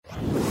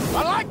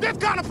I like this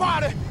kind of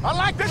party. I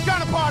like this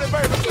kind of party,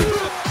 baby.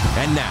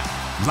 And now,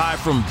 live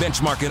from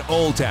Benchmark in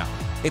Old Town,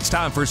 it's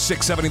time for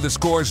 670 The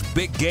Score's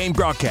big game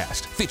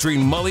broadcast featuring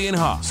Mully and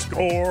Haas.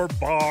 Score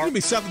bar. There's going to be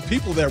 7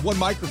 people there, 1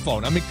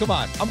 microphone. I mean, come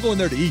on. I'm going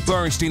there to eat.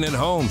 Bernstein and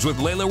Holmes with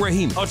Leila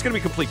Rahimi. Oh, it's going to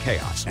be complete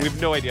chaos. We have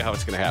no idea how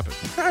it's going to happen.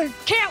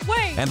 Can't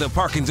wait. And the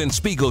Parkins and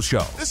Spiegel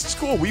Show. This is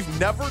cool. We've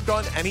never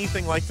done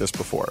anything like this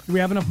before. Do we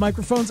have enough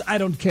microphones? I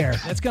don't care.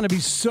 It's going to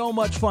be so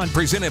much fun.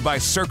 Presented by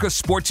Circa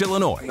Sports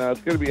Illinois. No,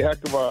 it's going to be a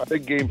heck of a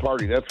big game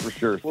party, that's for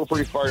sure. We're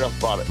pretty fired up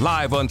about it.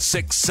 Live on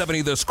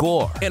 670 The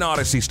Score in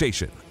Odyssey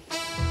Station.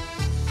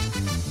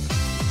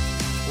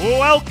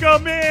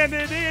 Welcome in.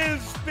 It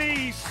is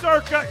the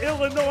Circa,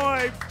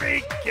 Illinois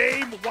big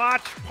game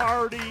watch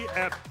party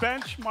at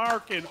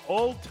Benchmark in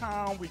Old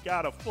Town. We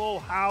got a full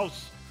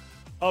house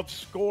of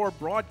Score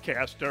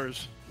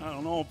broadcasters. I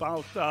don't know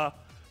about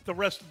the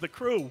rest of the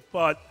crew,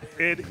 but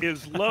it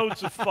is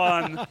loads of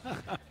fun.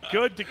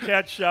 Good to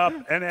catch up.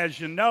 And as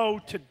you know,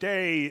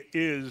 today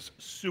is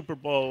Super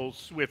Bowl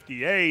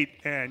 58,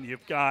 and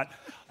you've got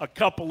a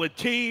couple of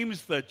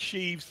teams, the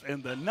Chiefs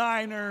and the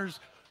Niners,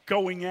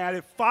 going at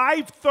it.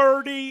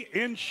 5:30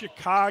 in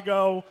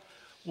Chicago.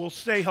 We'll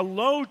say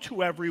hello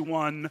to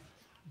everyone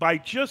by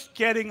just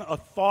getting a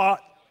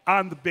thought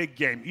on the big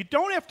game. You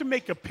don't have to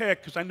make a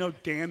pick, because I know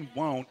Dan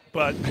won't,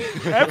 but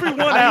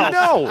everyone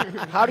else.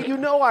 How do you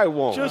know I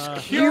won't? Just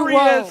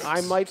curious.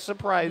 I might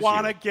surprise you.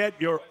 Want to get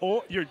your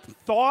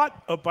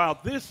thought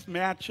about this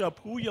matchup,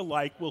 who you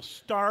like. We'll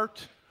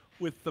start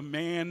with the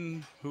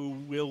man who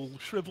will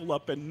shrivel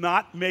up and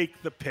not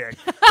make the pick.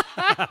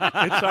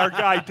 It's our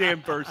guy,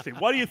 Dan Bernstein.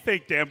 What do you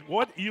think, Dan?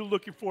 What are you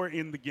looking for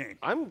in the game?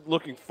 I'm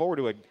looking forward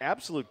to an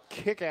absolute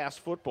kick-ass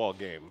football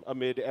game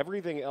amid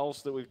everything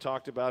else that we've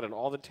talked about and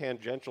all the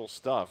tangential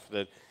stuff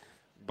that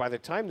by the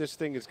time this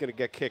thing is going to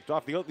get kicked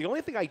off, the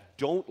only thing I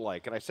don't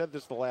like, and I said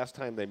this the last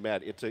time they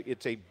met,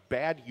 it's a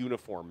bad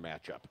uniform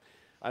matchup.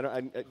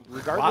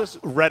 Regardless,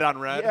 red on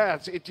red. Yeah,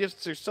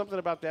 there's something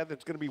about that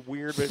that's going to be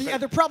weird. But Yeah,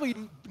 they're probably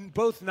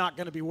both not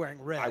going to be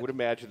wearing red. I would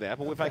imagine that.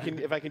 But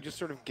if I can just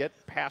sort of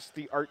get past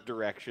the art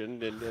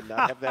direction and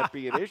not have that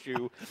be an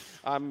issue,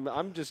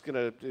 I'm just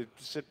going to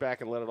sit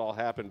back and let it all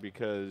happen,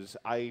 because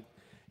I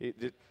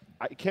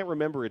can't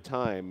remember a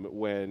time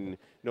when,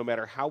 no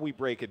matter how we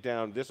break it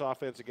down, this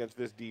offense against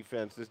this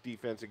defense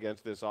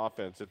against this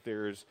offense, that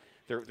there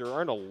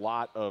aren't a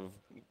lot of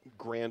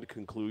grand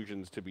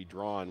conclusions to be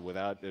drawn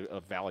without a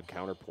valid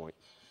counterpoint.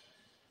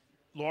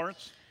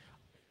 Lawrence?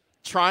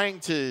 Trying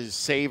to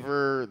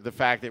savor the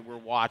fact that we're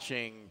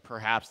watching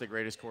perhaps the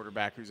greatest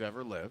quarterback who's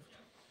ever lived,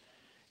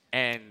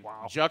 and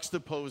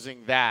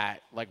juxtaposing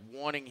that, like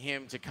wanting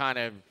him to kind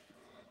of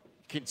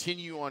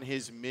continue on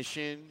his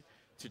mission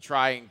to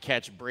try and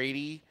catch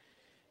Brady,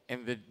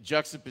 and the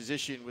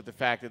juxtaposition with the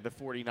fact that the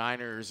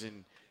 49ers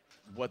and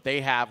what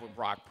they have with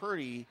Brock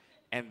Purdy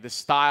and the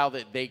style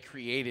that they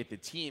created the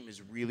team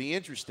is really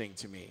interesting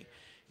to me.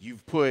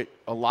 You've put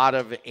a lot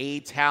of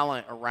A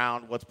talent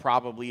around what's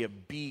probably a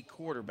B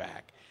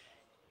quarterback.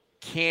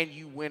 Can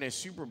you win a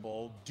Super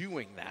Bowl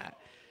doing that?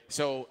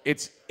 So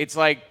it's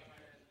like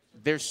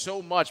there's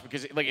so much,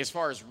 because like as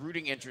far as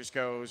rooting interest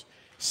goes,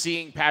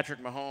 seeing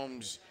Patrick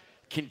Mahomes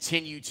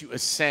continue to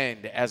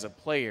ascend as a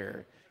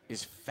player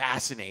is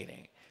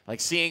fascinating. Like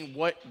seeing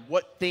what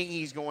thing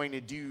he's going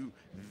to do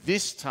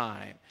this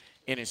time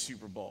in a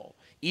Super Bowl,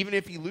 even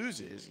if he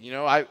loses. You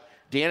know,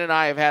 Dan and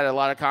I have had a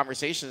lot of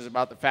conversations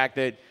about the fact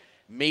that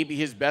maybe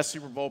his best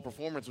Super Bowl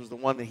performance was the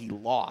one that he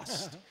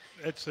lost.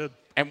 It's a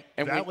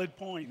valid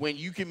point. When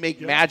you can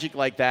make magic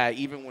like that,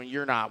 even when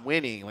you're not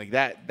winning, like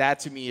that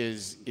to me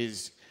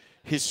is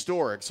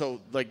historic.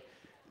 So like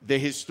the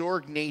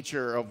historic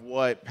nature of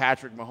what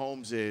Patrick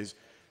Mahomes is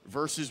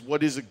versus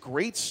what is a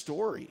great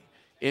story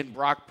in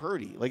Brock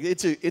Purdy. Like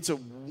it's a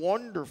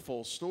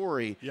wonderful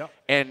story. Yep.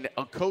 And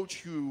a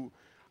coach who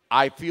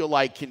I feel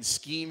like can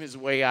scheme his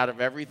way out of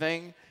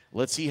everything.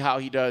 Let's see how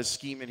he does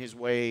scheming his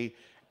way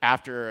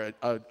after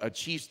a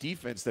Chiefs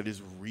defense that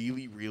is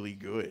really, really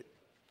good.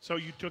 So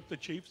you took the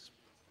Chiefs?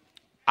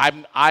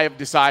 I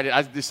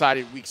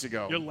decided weeks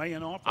ago. You're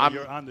laying off, or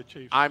you're on the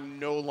Chiefs? I'm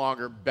no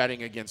longer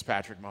betting against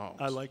Patrick Mahomes.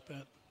 I like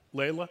that.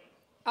 Leila?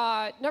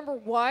 Number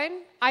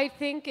one, I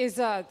think is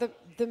the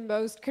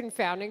most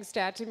confounding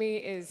stat to me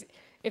is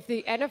if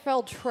the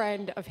NFL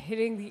trend of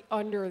hitting the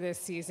under this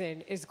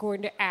season is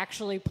going to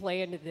actually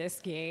play into this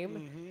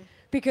game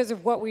because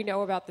of what we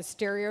know about the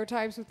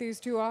stereotypes with these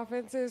two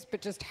offenses, but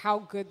just how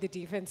good the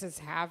defenses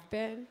have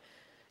been.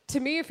 To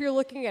me, if you're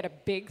looking at a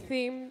big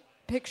theme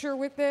picture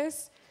with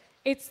this,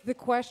 it's the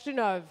question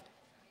of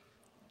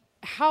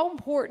how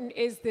important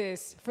is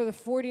this for the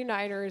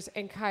 49ers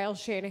and Kyle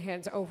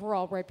Shanahan's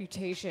overall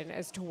reputation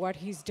as to what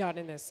he's done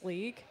in this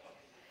league?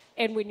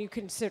 And when you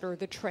consider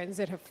the trends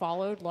that have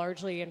followed,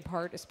 largely in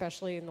part,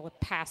 especially in the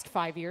past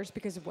 5 years,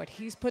 because of what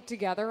he's put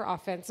together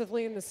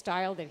offensively and the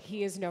style that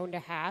he is known to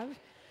have.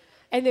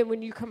 And then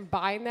when you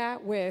combine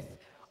that with,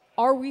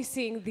 are we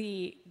seeing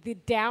the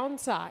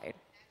downside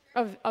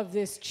of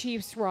this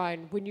Chiefs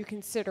run when you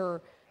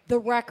consider the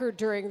record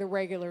during the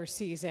regular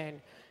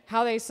season,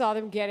 how they saw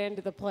them get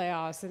into the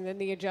playoffs and then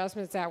the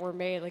adjustments that were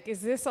made. Like,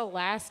 is this a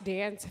last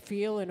dance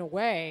feel in a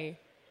way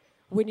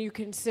when you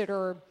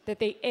consider that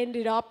they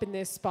ended up in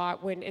this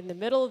spot when in the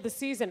middle of the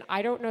season,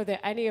 I don't know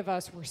that any of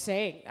us were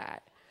saying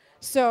that.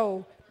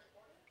 So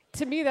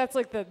to me, that's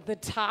like the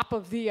top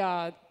of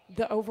the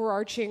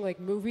overarching like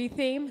movie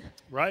theme.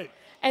 Right.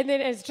 And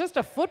then as just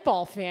a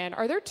football fan,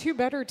 are there two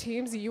better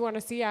teams that you want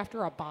to see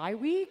after a bye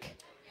week?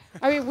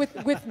 I mean,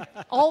 with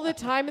all the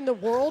time in the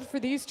world for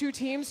these two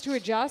teams to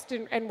adjust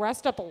and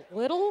rest up a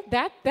little,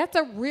 that's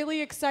a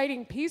really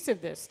exciting piece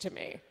of this to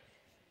me.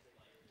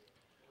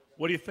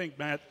 What do you think,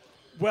 Matt?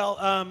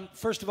 Well,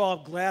 first of all,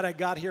 I'm glad I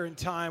got here in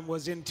time.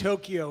 Was in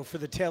Tokyo for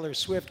the Taylor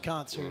Swift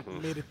concert.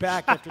 Made it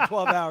back after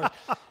 12 hours.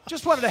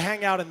 Just wanted to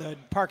hang out in the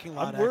parking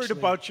lot, I'm worried actually.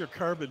 about your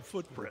carbon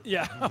footprint.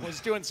 Yeah, I was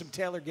doing some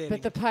Taylor gating.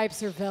 But the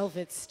pipes are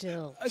velvet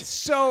still.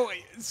 So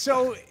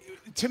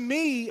to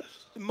me,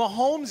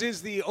 Mahomes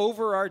is the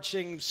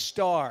overarching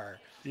star.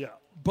 Yeah.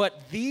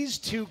 But these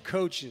two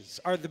coaches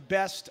are the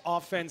best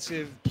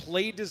offensive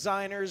play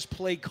designers,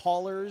 play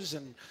callers,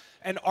 and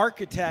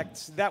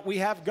architects that we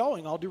have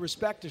going. All due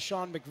respect to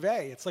Sean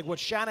McVay. It's like what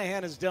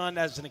Shanahan has done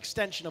as an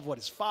extension of what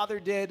his father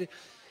did.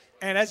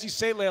 And as you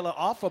say, Leila,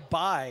 off a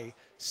bye,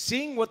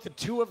 seeing what the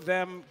two of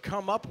them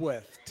come up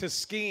with to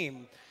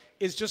scheme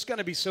is just going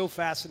to be so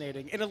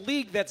fascinating. In a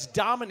league that's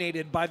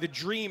dominated by the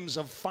dreams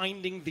of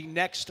finding the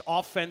next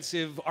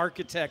offensive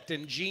architect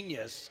and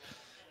genius,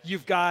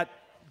 you've got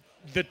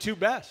the two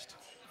best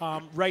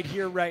right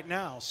here, right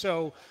now.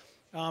 So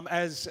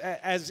as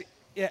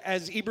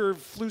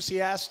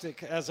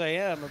Eberflusiastic as I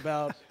am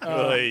about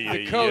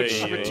the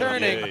coach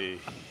returning,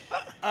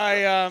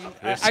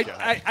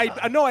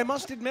 I know I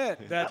must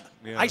admit that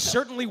I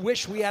certainly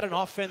wish we had an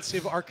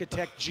offensive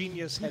architect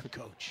genius head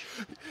coach.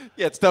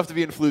 Yeah, it's tough to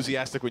be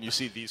enthusiastic when you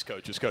see these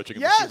coaches coaching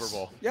in the Super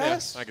Bowl.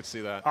 Yes. Yeah, I can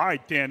see that. All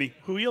right, Danny,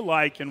 who you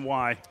like and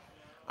why?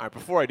 All right,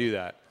 before I do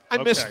that, I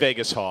miss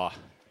Vegas Haw.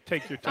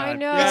 Take your time. I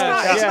know.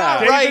 It's not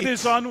David right.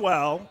 is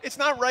unwell. It's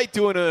not right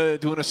doing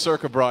a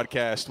Circa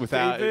broadcast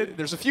without. David,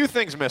 there's a few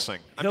things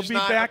missing. He'll be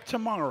back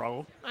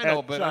tomorrow. I know,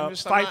 at, but I'm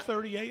just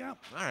 5:30 a.m.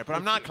 All right, but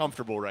I'm not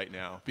comfortable right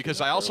now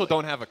because I also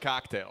don't have a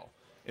cocktail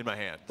in my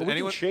hand. But we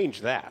can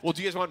change that. Well,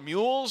 do you guys want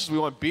mules? Do we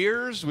want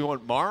beers? Do we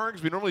want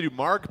margs? We normally do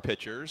marg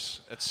pitchers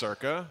at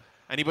Circa.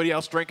 Anybody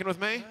else drinking with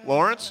me?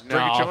 Lawrence,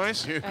 drink your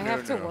choice. I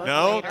have to work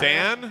No, later.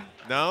 Dan,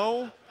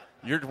 no.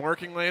 You're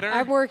working later?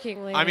 I'm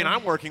working later. I mean,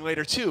 I'm working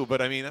later too,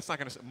 but I mean, that's not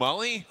going to.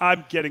 Molly?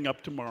 I'm getting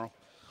up tomorrow.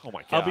 Oh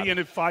my God. I'll be in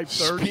at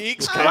 5:30.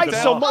 Speaks Right,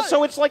 cocktail.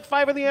 so it's like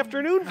 5 in the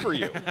afternoon for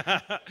you.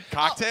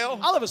 Cocktail?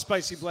 I'll have a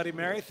spicy Bloody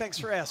Mary. Thanks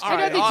for asking. All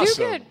I know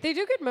right, they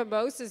do get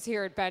mimosas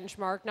here at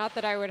Benchmark. Not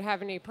that I would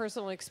have any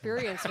personal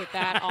experience with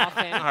that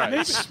often. All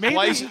right,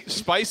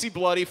 spicy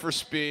bloody for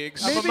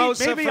Speaks. A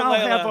mimosa Maybe for I'll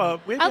Leila. have a.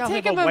 Maybe I'll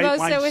take a white mimosa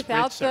wine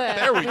without spritzer.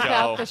 There we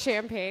without go. the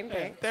champagne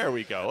thing. There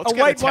we go. Let's A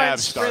get white a wine tab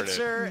started.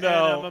 spritzer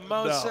No, and a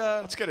mimosa.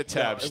 Let's get a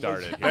tab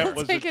started. That I'll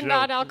was take a a joke.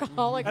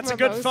 non-alcoholic That's a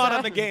mimosa. good thought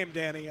on the game,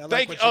 Danny. I like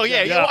Thank what you. Oh, you've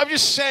yeah. done. You know, I'm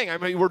just saying. I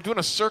mean, we're doing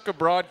a Circa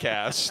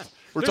broadcast.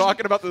 We're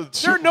talking about the There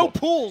Super are no Bowl.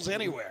 pools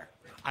anywhere.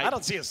 I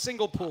don't see a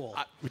single pool.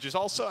 Which is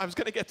also, I was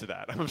going to get to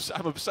that.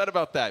 I'm upset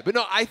about that. But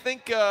no, I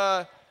think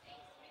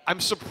I'm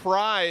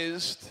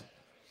surprised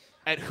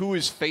at who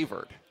is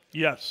favored.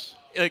 Yes.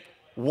 Like,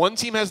 one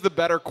team has the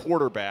better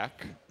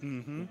quarterback.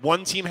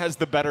 One team has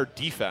the better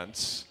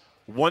defense.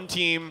 One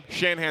team,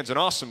 Shanahan's an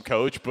awesome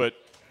coach, but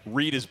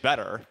Reed is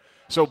better.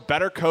 So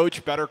better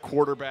coach, better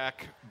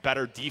quarterback,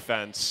 better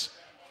defense,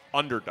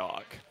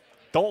 underdog.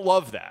 Don't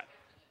love that.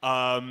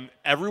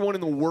 Everyone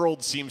in the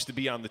world seems to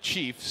be on the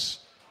Chiefs,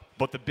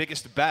 but the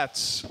biggest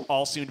bets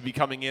all seem to be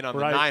coming in on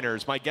the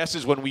Niners. My guess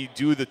is when we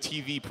do the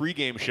TV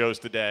pregame shows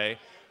today,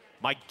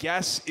 my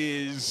guess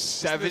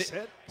is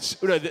the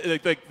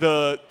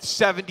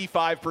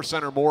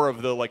 75% or more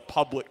of the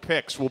public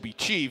picks will be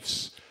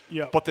Chiefs.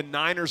 Yeah. But the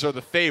Niners are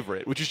the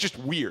favorite, which is just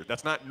weird.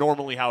 That's not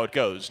normally how it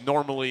goes.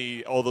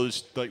 Normally, all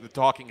those the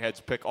talking heads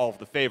pick all of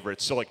the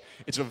favorites. So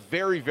it's a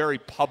very, very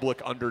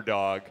public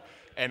underdog,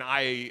 and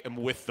I am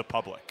with the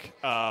public.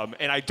 But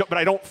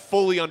I don't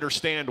fully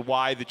understand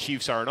why the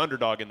Chiefs are an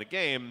underdog in the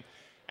game,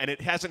 and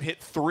it hasn't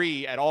hit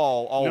 3 at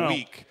all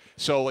week.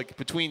 So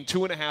between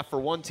 2.5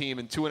 for one team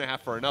and 2.5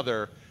 for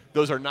another,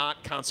 those are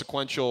not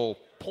consequential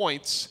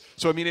points.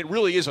 So I mean, it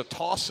really is a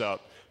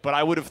toss-up. But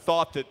I would have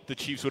thought that the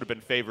Chiefs would have been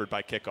favored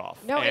by kickoff.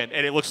 No, and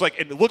it looks like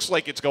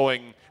it's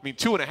going. I mean,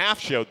 2.5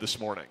 showed this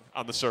morning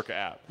on the Circa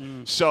app.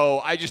 So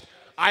I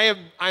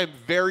am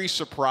very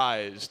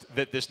surprised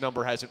that this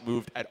number hasn't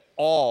moved at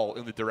all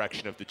in the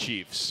direction of the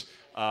Chiefs.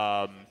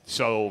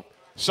 So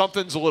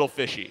something's a little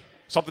fishy.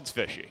 Something's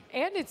fishy.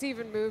 And it's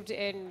even moved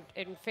in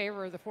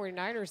favor of the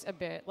 49ers a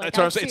bit. That's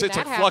what I'm saying. It's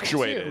happen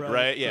fluctuated, too.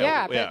 right?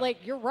 Yeah,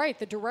 but you're right.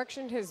 The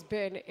direction has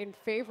been in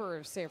favor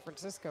of San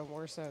Francisco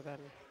more so than.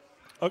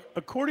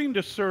 According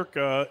to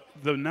Circa,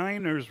 the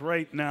Niners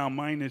right now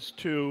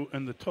 -2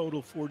 and the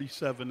total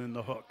 47 in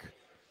the hook.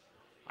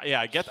 Yeah,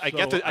 I get the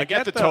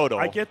total.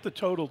 I get the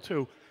total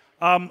too.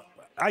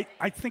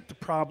 I think the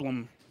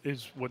problem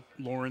is what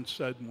Laurence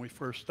said when we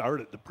first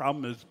started. The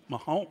problem is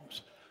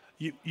Mahomes.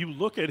 You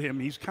look at him,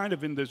 he's kind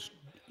of in this,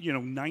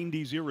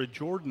 90s era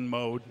Jordan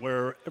mode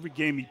where every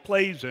game he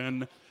plays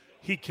in,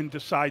 he can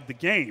decide the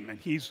game, and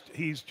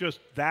he's just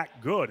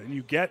that good. And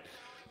you get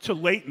to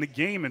late in the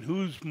game, and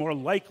who's more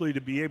likely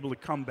to be able to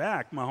come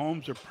back,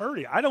 Mahomes or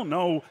Purdy? I don't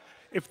know.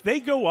 If they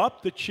go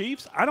up, the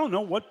Chiefs, I don't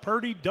know what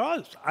Purdy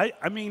does.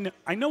 I mean,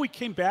 I know he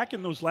came back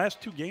in those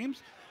last 2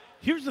 games.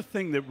 Here's the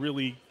thing that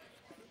really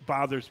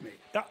bothers me.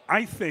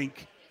 I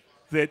think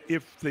that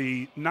if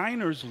the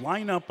Niners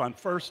line up on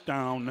first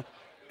down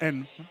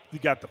and you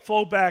got the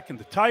fullback and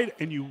the tight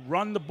and you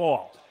run the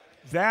ball,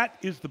 that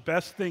is the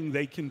best thing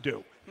they can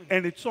do.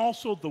 And it's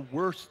also the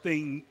worst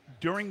thing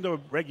during the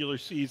regular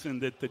season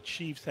that the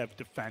Chiefs have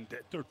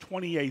defended. They're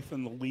 28th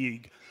in the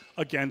league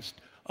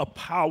against a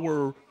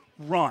power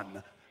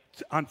run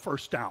on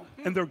first down,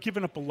 and they're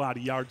giving up a lot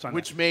of yards on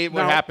Which it. made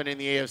what happened in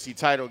the AFC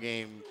title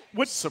game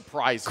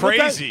surprising.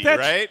 Crazy,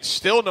 right?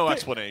 Still no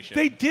explanation.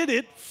 They did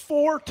it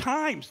 4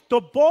 times. The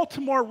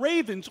Baltimore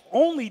Ravens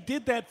only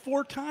did that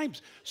 4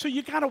 times. So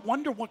you got to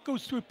wonder what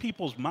goes through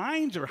people's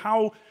minds, or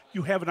how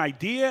you have an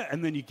idea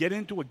and then you get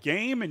into a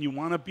game and you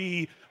want to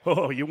be,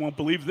 you won't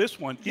believe this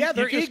one. Yeah,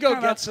 their ego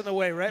gets in the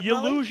way, right? You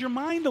lose your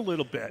mind a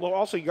little bit. Well,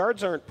 also,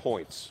 yards aren't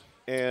points.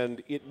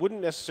 And it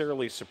wouldn't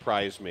necessarily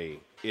surprise me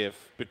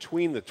if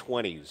between the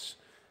 20s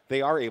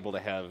they are able to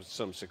have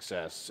some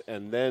success,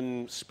 and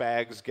then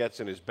Spags gets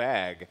in his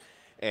bag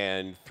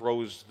and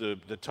throws the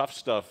tough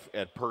stuff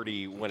at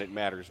Purdy when it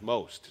matters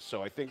most.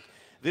 So I think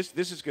this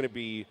is going to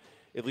be,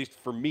 at least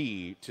for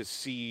me, to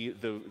see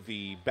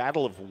the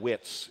battle of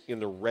wits in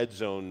the red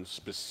zone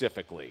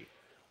specifically,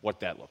 what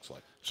that looks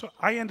like. So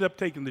I ended up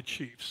taking the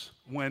Chiefs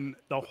when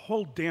the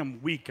whole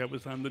damn week I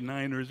was on the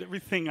Niners.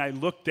 Everything I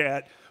looked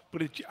at,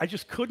 but I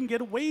just couldn't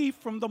get away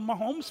from the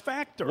Mahomes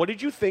factor. What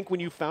did you think when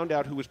you found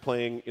out who was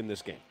playing in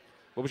this game?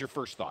 What was your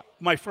first thought?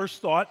 My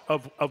first thought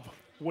of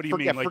what do you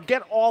mean? Like,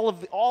 forget all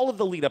of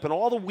the lead up and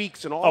all the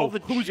weeks and all the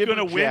who's going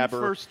to win?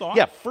 First thought.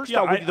 Yeah, first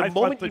thought. I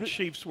moment thought the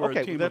Chiefs were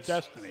a team of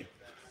destiny.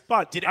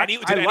 But did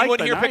anyone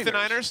here pick the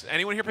Niners?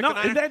 Anyone here pick the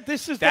Niners?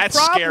 This is that the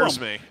problem. Scares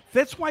me.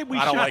 That's why we.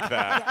 I don't like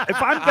that.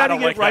 If I'm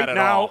betting it right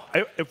now, all.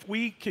 if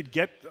we could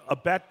get a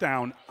bet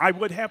down, I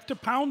would have to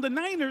pound the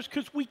Niners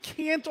because we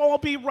can't all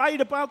be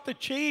right about the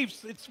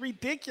Chiefs. It's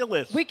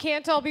ridiculous. We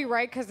can't all be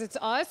right because it's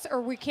us,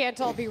 or we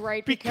can't all be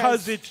right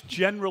because it's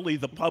generally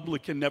the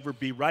public can never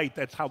be right.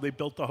 That's how they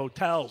built the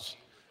hotels.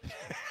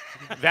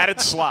 That and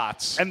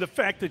slots. And the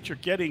fact that you're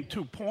getting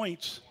 2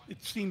 points,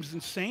 it seems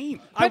insane.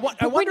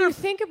 But when you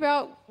think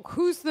about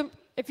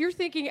if you're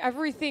thinking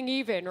everything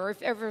even, or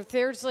if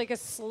there's like a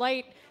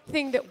slight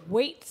thing that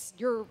weights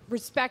your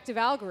respective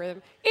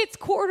algorithm, it's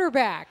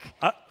quarterback.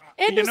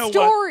 End of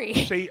story.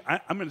 See,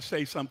 I'm going to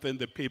say something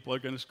that people are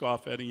going to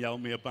scoff at and yell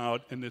at me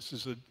about, and this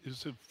is a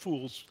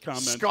fool's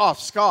comment.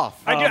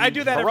 Scoff. I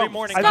do that every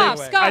morning. Scoff.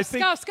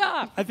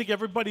 I think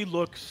everybody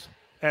looks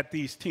at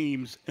these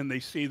teams and they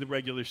see the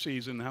regular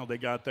season, how they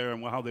got there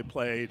and how they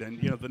played. And,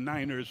 the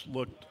Niners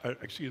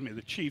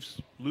the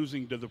Chiefs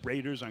losing to the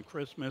Raiders on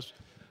Christmas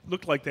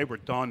looked like they were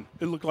done.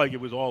 It looked like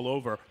it was all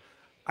over.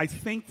 I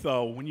think,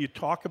 though, when you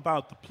talk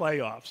about the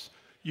playoffs,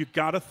 you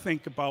got to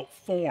think about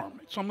form.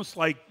 It's almost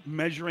like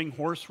measuring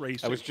horse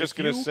racing. I was just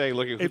going to say,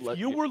 if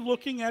you were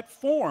looking at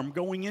form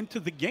going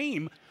into the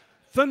game,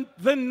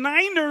 the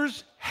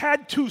Niners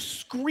had to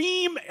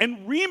scream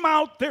and ream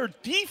out their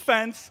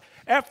defense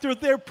after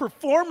their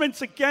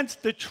performance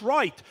against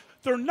Detroit.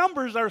 Their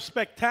numbers are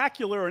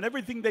spectacular and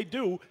everything they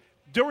do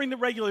during the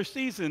regular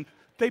season.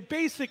 They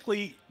beat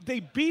the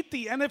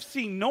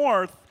NFC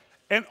North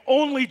and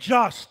only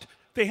just.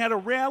 They had a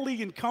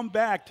rally and come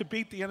back to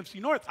beat the NFC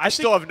North. I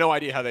still have no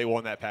idea how they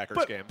won that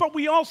Packers game. But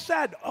we all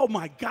said, oh,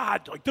 my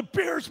God, the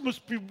Bears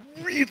must be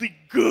really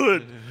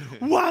good.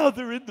 Wow,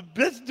 they're in the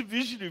best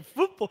division in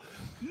football.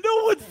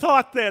 No one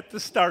thought that to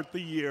start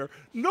the year.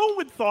 No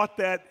one thought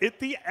that at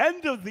the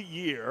end of the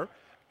year.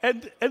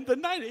 And the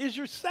night, as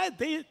you said,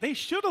 they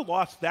should have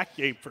lost that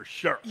game for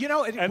sure. We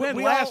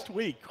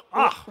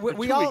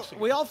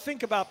all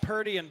think about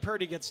Purdy, and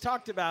Purdy gets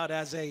talked about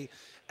as an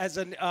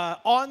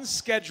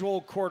on-schedule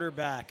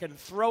quarterback and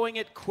throwing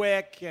it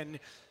quick and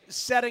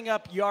setting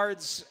up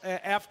yards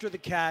after the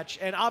catch,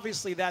 and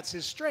obviously that's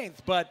his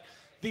strength. But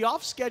the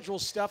off-schedule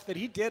stuff that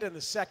he did in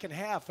the second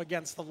half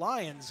against the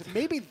Lions,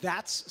 maybe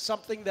that's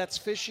something that's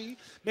fishy.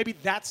 Maybe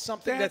that's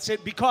something that's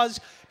it. Because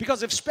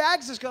if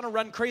Spags is going to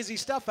run crazy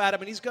stuff at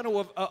him and he's going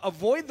to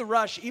avoid the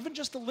rush even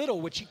just a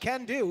little, which he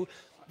can do,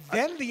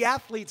 then the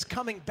athletes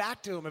coming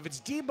back to him. If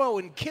it's Debo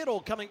and Kittle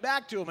coming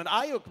back to him and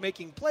Ayuk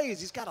making plays,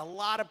 he's got a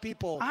lot of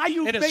people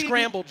in a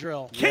scramble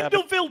drill.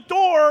 Kendall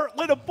Vildor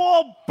let a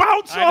ball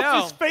bounce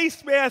off his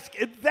face mask,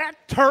 and that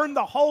turned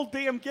the whole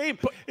damn game.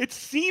 But it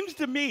seems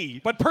to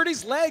me. But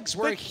Purdy's legs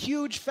were a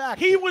huge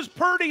factor. He was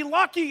pretty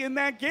lucky in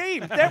that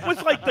game. That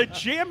was like the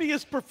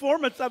jammiest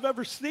performance I've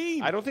ever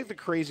seen. I don't think the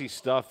crazy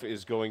stuff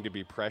is going to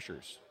be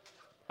pressures.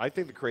 I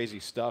think the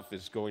crazy stuff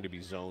is going to be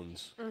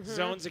zones.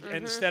 Zones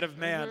instead of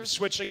man,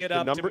 switching it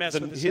up to mess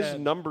with his head.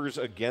 Numbers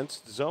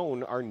against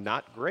zone are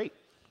not great.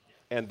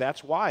 And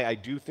that's why I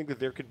do think that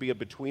there could be a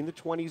between the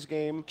 20s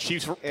game.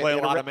 Chiefs play a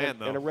lot of man,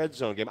 though. And a red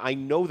zone game. I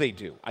know they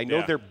do. I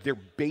know they're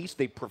based.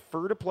 They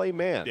prefer to play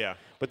man. Yeah.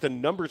 But the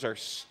numbers are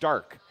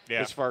stark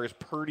as far as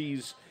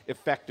Purdy's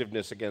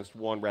effectiveness against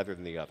one rather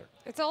than the other.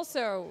 It's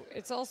also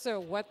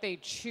what they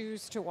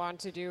choose to want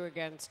to do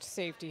against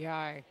safety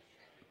high,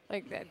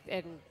 like that,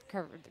 and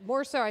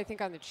more so I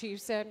think on the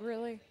Chiefs end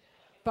really,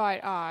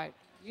 but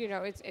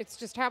it's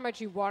just how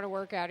much you want to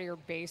work out of your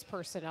base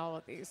personnel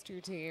with these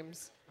two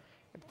teams,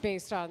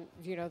 based on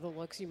the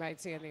looks you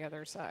might see on the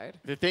other side.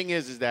 The thing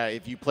is that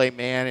if you play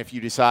man, if you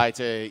decide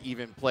to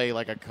even play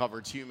like a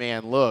cover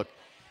 2-man look,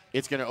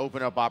 it's going to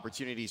open up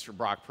opportunities for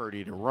Brock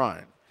Purdy to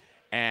run.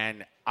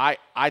 And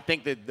I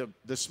think that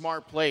the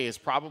smart play is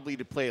probably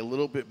to play a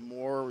little bit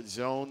more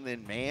zone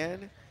than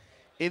man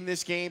in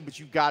this game, but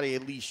you've got to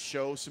at least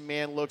show some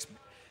man looks.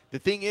 The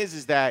thing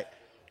is that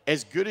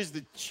as good as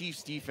the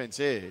Chiefs defense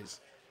is,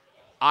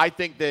 I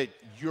think that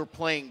you're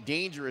playing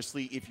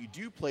dangerously if you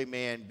do play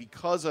man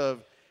because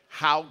of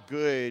how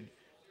good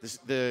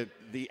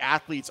the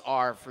athletes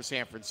are for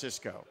San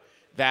Francisco.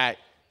 That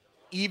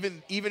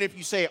even if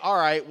you say, all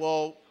right,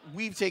 well,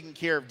 we've taken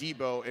care of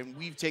Debo and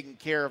we've taken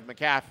care of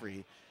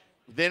McCaffrey,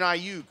 then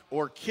Ayuk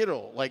or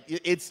Kittle, like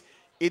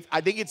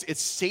I think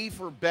it's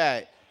safer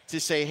bet to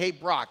say, hey,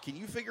 Brock, can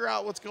you figure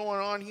out what's going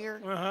on here?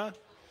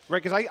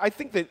 Right, because I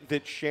think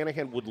that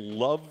Shanahan would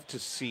love to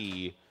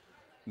see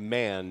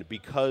man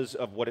because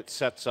of what it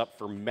sets up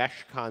for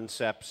mesh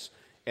concepts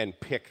and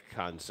pick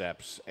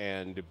concepts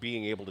and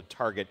being able to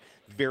target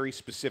very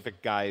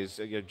specific guys,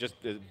 just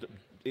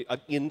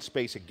in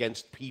space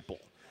against people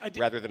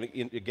rather than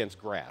against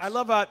grass. I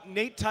love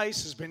Nate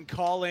Tice has been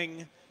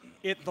calling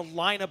it the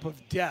lineup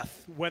of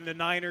death when the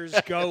Niners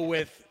go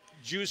with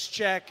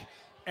Juszczyk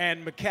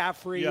and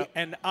McCaffrey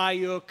and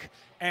Ayuk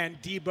and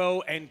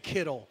Debo and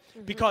Kittle.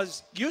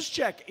 Because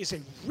Juszczyk is a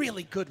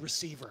really good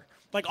receiver.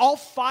 Like, all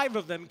 5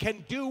 of them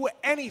can do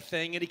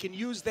anything, and he can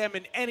use them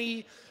in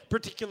any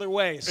particular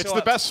way. It's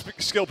the best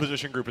skill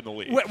position group in the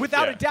league.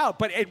 Without a doubt.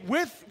 But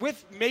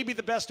with maybe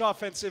the best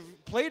offensive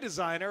play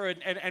designer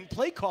and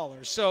play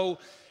caller. So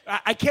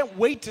I can't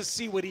wait to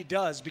see what he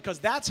does, because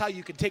that's how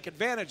you can take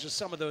advantage of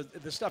some of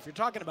the stuff you're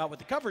talking about with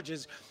the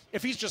coverages,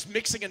 if he's just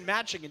mixing and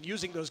matching and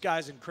using those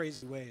guys in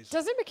crazy ways.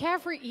 Doesn't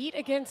McCaffrey eat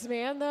against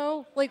man,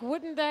 though? Like,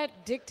 wouldn't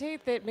that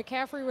dictate that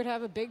McCaffrey would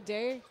have a big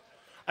day?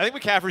 I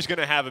think McCaffrey's going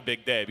to have a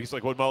big day because,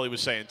 like what Mully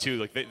was saying, too,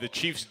 like the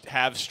Chiefs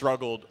have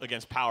struggled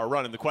against power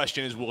run. And the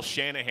question is, will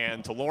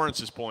Shanahan, to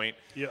Lawrence's point,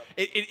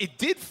 it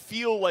did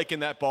feel like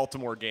in that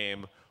Baltimore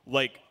game,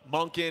 like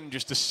Monken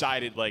just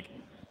decided, like,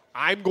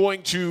 I'm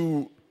going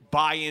to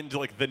buy into,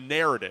 like, the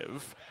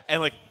narrative.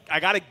 And, like, I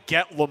got to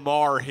get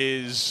Lamar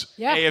his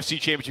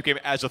AFC Championship game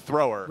as a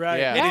thrower. Right.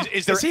 Yeah.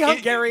 Is he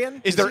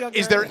Hungarian? Is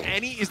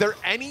there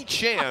any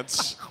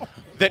chance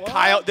that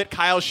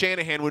Kyle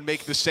Shanahan would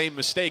make the same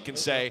mistake and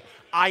say,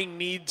 I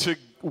need to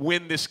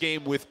win this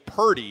game with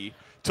Purdy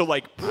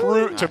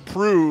to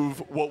prove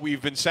what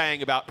we've been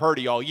saying about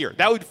Purdy all year?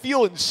 That would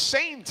feel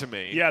insane to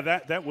me. Yeah,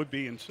 that would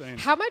be insane.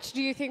 How much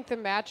do you think the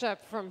matchup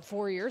from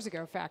 4 years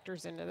ago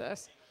factors into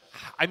this?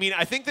 I mean,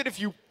 I think that if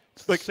you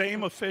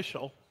same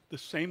official, the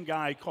same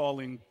guy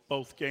calling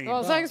both games. Well,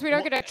 as long as we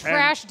don't get a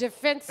trash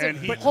defensive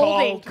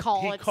holding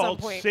call at some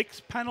point. He called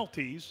 6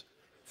 penalties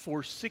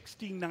for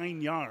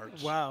 69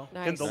 yards. Wow.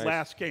 In the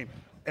last game.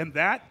 And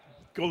that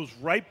goes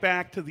right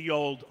back to the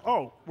old,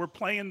 we're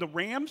playing the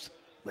Rams?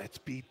 Let's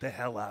beat the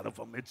hell out of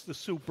them. It's the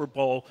Super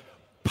Bowl.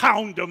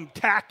 Pound them,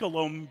 tackle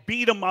them,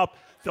 beat them up.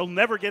 They'll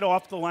never get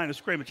off the line of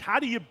scrimmage. How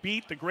do you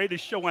beat the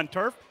greatest show on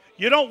turf?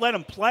 You don't let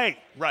them play.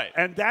 Right.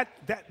 And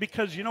that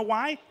because you know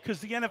why?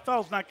 Because the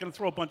NFL is not going to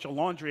throw a bunch of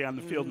laundry on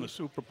the field in the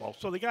Super Bowl.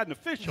 So they got an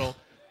official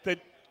that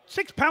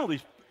 6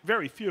 penalties,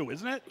 very few,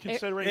 isn't it?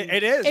 Considering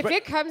it is. If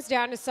it comes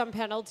down to some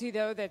penalty,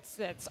 though,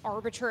 that's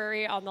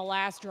arbitrary on the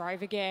last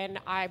drive again,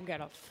 I'm going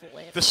to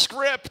flip. The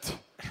script.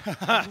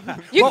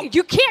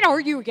 You can't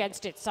argue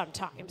against it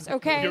sometimes,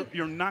 okay?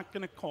 You're not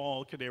going to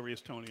call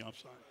Kadarius Toney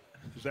offside.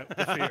 Is that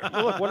the fear?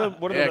 Look,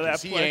 what are that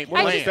play?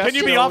 Can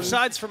you be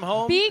offsides from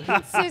home? Be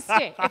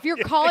consistent. If you're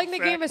calling the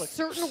game a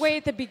certain way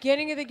at the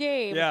beginning of the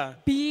game,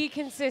 be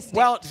consistent.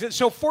 Well,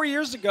 so 4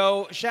 years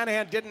ago,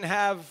 Shanahan didn't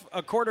have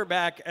a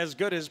quarterback as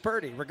good as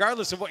Purdy.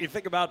 Regardless of what you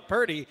think about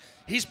Purdy,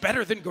 he's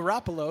better than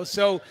Garoppolo.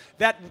 So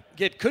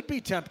it could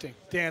be tempting,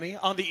 Danny,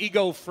 on the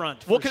ego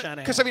front for Shanahan.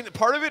 Because, I mean,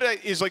 part of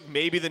it is, like,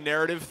 maybe the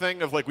narrative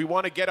thing of, like, we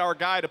want to get our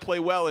guy to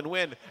play well and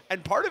win.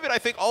 And part of it, I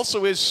think,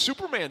 also is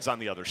Superman's on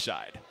the other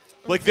side.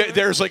 Like,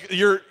 there's, like,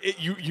 you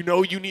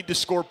need to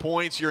score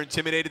points. You're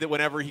intimidated that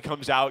whenever he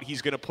comes out, he's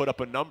going to put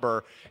up a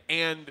number.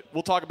 And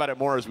we'll talk about it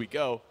more as we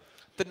go.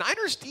 The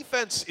Niners'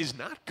 defense is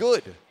not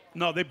good.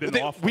 No, they've been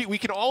awful. We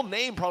can all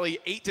name probably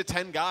 8 to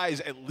 10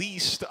 guys at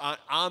least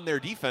on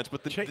their defense.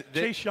 But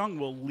Chase Young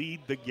will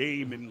lead the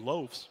game in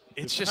loafs.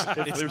 It's just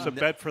there's a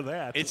bet for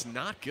that. It's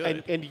not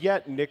good. And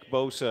yet Nick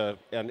Bosa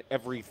on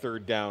every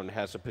third down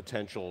has a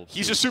potential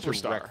He's a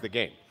superstar. to wreck the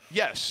game.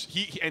 Yes,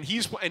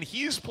 he's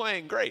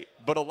playing great,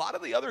 but a lot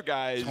of the other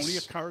guys, Tony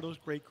Accardo's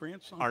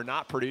great-grandson, are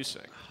not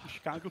producing. The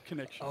Chicago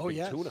connection. Oh,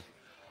 yes. Tuna.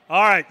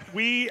 All right,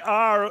 we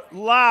are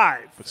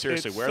live. But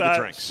seriously, it's, where are the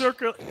drinks?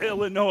 Circa,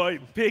 Illinois,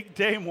 big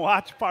Dame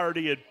watch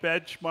party at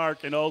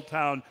Benchmark in Old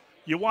Town.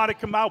 You want to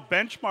come out?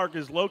 Benchmark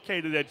is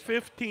located at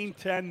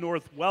 1510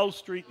 North Wells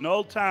Street in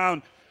Old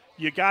Town.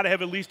 You got to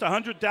have at least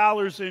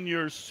 $100 in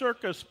your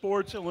Circa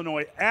Sports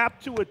Illinois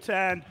app to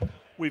attend.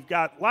 We've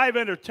got live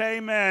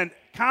entertainment,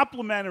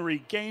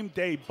 complimentary game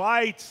day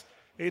bites.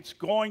 It's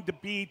going to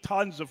be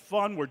tons of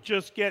fun. We're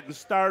just getting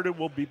started.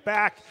 We'll be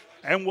back,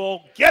 and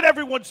we'll get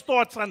everyone's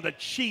thoughts on the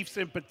Chiefs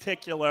in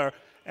particular,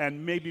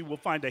 and maybe we'll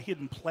find a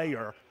hidden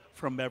player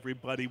from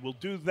everybody. We'll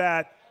do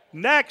that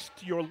next.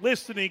 You're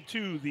listening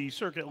to the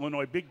Circa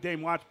Illinois Big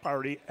Dame Watch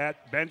Party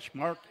at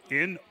Benchmark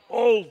in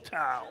Old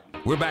Town.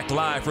 We're back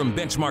live from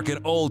Benchmark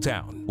in Old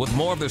Town with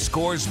more of the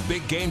Score's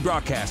big game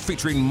broadcast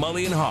featuring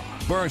Mully and Haw,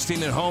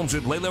 Bernstein and Holmes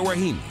with Leila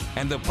Rahimi,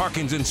 and the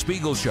Parkins and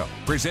Spiegel Show,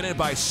 presented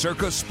by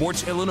Circa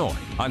Sports Illinois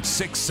on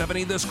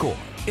 670 The Score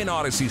in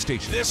Odyssey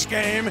Station. This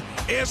game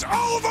is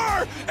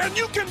over, and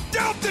you can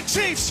doubt the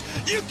Chiefs.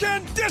 You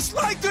can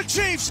dislike the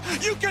Chiefs.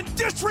 You can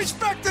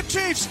disrespect the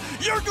Chiefs.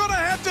 You're going to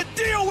have to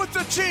deal with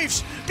the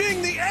Chiefs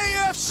being the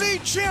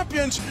AFC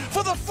champions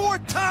for the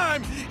 4th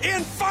time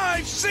in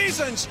 5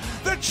 seasons.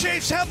 The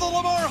Chiefs have the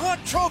Lamar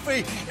Hunt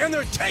Trophy, and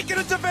they're taking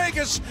it to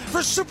Vegas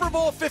for Super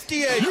Bowl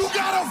 58. You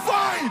got to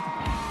fight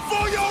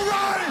for your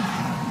right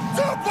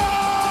to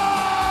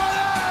party!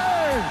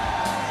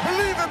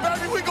 Believe it,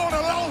 baby. We're going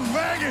to Las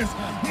Vegas,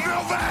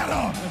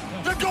 Nevada,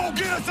 to go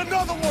get us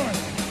another one.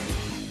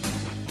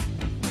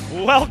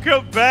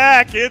 Welcome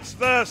back. It's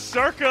the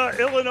Circa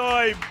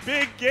Illinois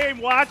Big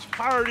Game Watch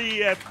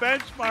Party at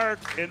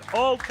Benchmark in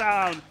Old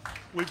Town.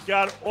 We've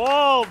got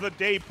all the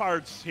day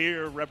parts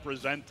here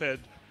represented,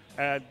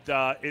 and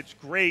it's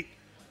great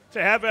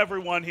to have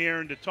everyone here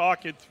and to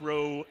talk it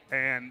through.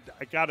 And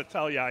I got to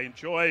tell you, I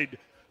enjoyed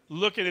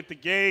looking at the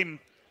game.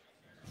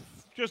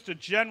 Just a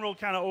general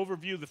kind of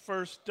overview, the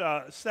first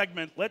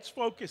segment. Let's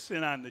focus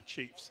in on the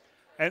Chiefs.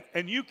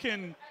 And you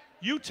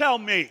tell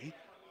me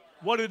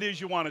what it is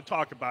you want to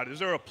talk about. Is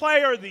there a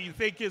player that you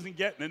think isn't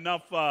getting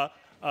enough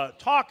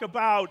talk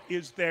about?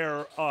 Is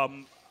there,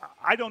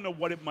 I don't know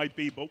what it might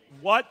be, but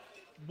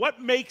what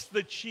makes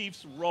the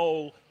Chiefs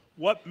roll?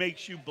 What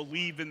makes you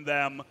believe in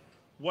them?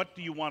 What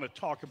do you want to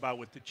talk about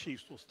with the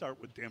Chiefs? We'll start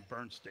with Dan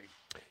Bernstein.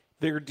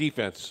 Their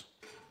defense,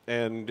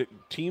 and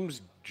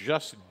teams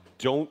just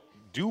don't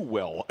do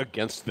well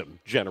against them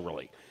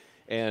generally.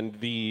 And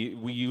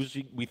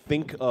we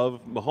think of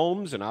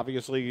Mahomes, and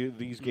obviously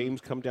these games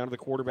come down to the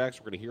quarterbacks.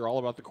 We're going to hear all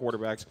about the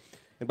quarterbacks.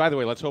 And by the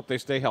way, let's hope they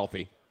stay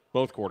healthy,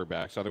 both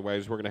quarterbacks.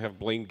 Otherwise, we're going to have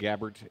Blaine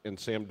Gabbert and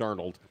Sam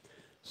Darnold.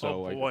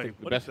 So oh boy, I think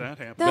what does that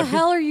happen? The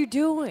hell are you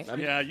doing?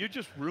 Yeah, you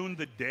just ruined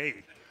the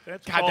day.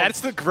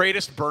 That's the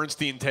greatest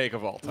Bernstein take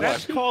of all time.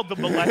 That's called the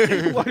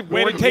molecular.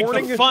 Way to take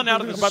the fun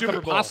out of the about Super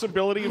the Bowl.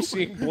 possibility of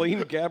seeing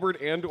Blaine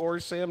Gabbert and or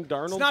Sam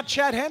Darnold. It's not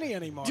Chad Henne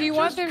anymore. Do you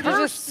want them to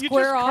just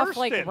square off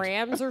like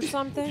Rams or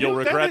something? You'll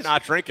regret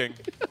not drinking.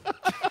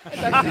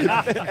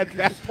 At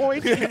that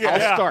point,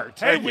 I'll start.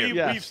 Hey,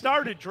 we've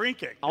started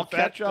drinking. I'll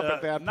catch up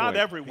at that point. Not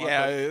everyone.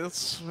 Yeah,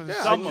 let's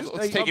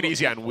take it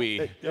easy on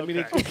we. I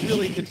mean, it's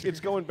really it's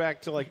going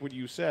back to like what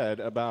you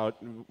said about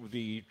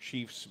the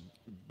Chiefs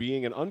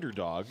being an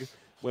underdog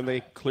when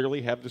they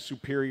clearly have the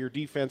superior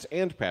defense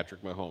and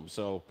Patrick Mahomes.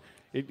 So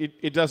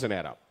it doesn't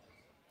add up.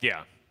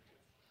 Yeah,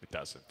 it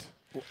doesn't.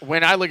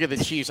 When I look at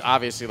the Chiefs,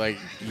 obviously, like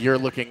you're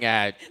looking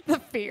at the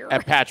fear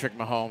at Patrick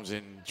Mahomes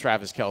and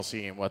Travis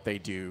Kelce and what they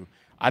do.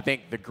 I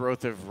think the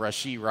growth of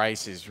Rashee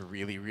Rice is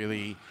really,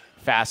 really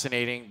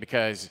fascinating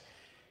because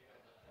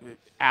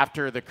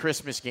after the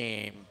Christmas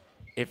game,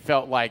 it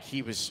felt like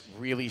he was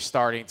really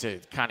starting to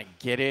kind of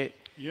get it.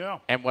 Yeah.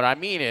 And what I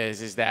mean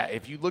is that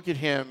if you look at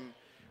him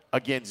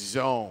against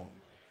zone,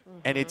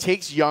 and it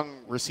takes young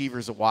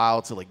receivers a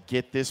while to like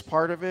get this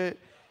part of it,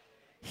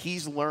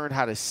 he's learned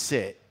how to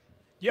sit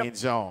in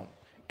zone.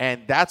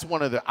 And that's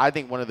one of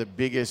the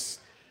biggest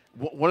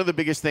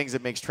things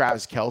that makes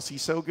Travis Kelce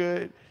so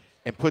good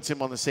and puts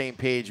him on the same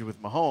page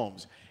with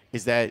Mahomes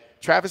is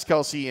that Travis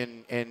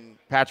Kelce and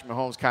Patrick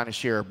Mahomes kind of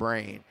share a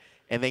brain.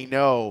 And they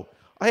know,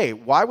 hey,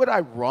 why would I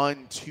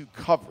run to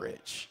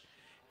coverage?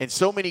 And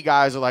so many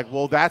guys are like,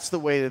 well, that's the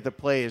way that the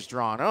play is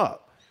drawn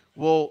up.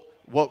 Well,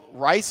 what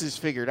Rice has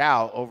figured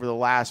out over the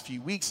last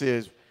few weeks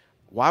is,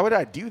 why would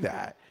I do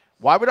that?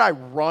 Why would I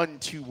run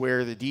to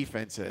where the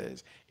defense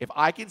is? If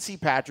I can see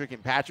Patrick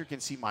and Patrick can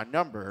see my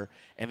number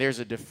and there's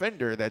a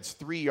defender that's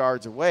 3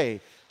 yards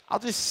away, I'll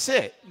just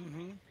sit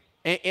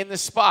in the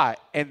spot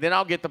and then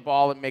I'll get the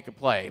ball and make a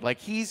play. Like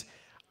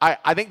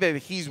I think that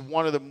he's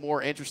one of the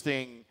more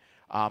interesting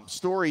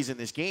stories in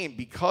this game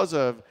because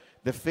of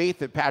the faith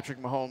that Patrick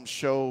Mahomes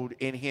showed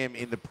in him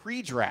in the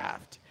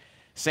pre-draft,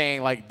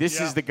 saying like this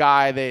is the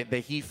guy that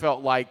he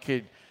felt like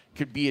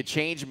could be a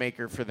change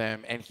maker for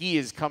them, and he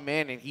has come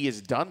in and he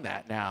has done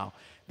that now.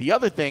 The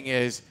other thing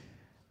is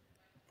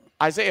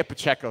Isaiah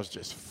Pacheco's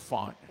just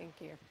fun. Thank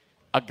you.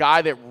 a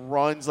guy that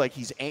runs like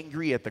he's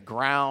angry at the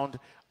ground,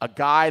 a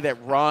guy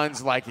that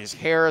runs like his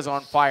hair is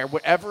on fire,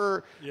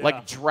 whatever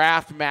like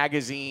draft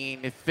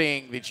magazine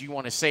thing that you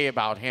want to say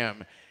about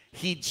him,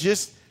 he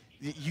just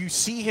you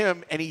see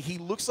him and he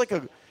looks like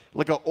an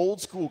old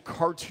school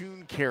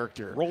cartoon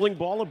character. Rolling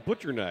ball and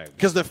butcher knife.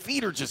 Because the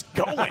feet are just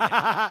going.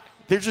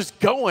 They're just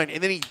going.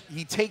 And then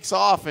he takes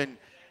off. And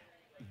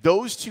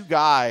those two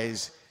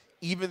guys,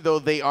 even though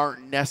they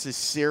aren't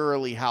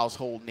necessarily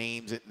household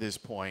names at this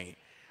point,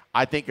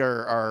 I think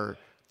are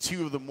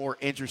two of the more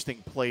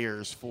interesting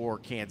players for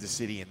Kansas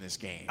City in this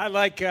game. I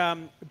like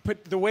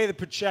the way that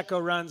Pacheco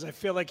runs. I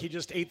feel like he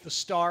just ate the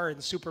star in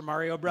Super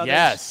Mario Brothers.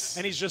 Yes.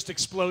 And he's just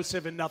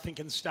explosive and nothing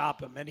can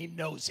stop him. And he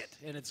knows it.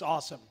 And it's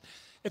awesome.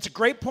 It's a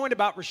great point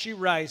about Rashee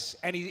Rice,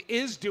 and he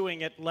is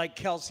doing it like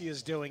Kelsey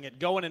is doing it,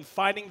 going and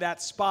finding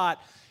that spot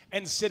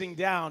and sitting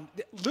down.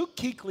 Luke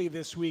Kuechly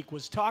this week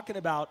was talking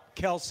about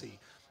Kelsey,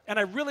 and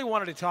I really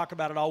wanted to talk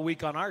about it all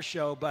week on our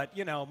show, but,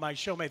 my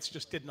showmates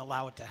just didn't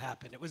allow it to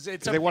happen.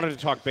 They wanted to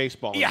talk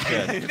baseball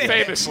instead.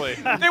 Famously.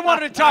 They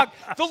wanted to talk.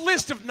 The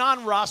list of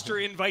non-roster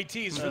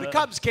invitees for the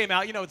Cubs came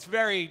out. It's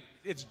very...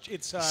 It's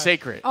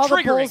sacred. All the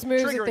triggering- Bulls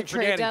moves at triggering the for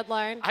trade Danny.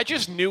 deadline. I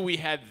just knew we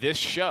had this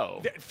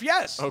show.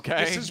 Yes.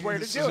 Okay. This is where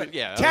to do it.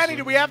 Yeah. Tanny,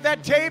 do we have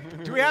that tape?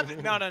 Do we have?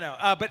 No.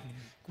 But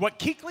what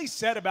Kuechly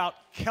said about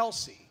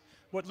Kelsey,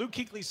 what Luke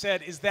Kuechly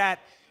said is that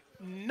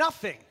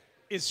nothing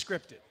is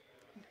scripted.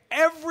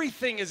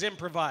 Everything is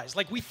improvised.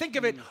 Like we think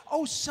of it,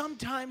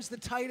 sometimes the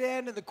tight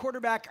end and the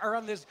quarterback are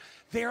on this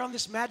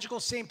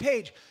magical same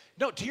page.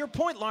 No, to your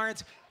point,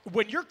 Laurence,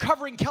 when you're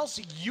covering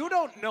Kelsey, you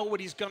don't know what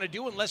he's going to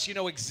do unless you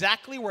know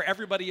exactly where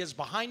everybody is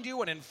behind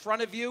you and in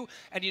front of you,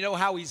 and you know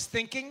how he's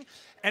thinking.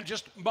 And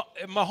just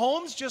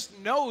Mahomes just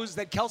knows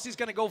that Kelsey's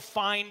going to go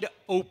find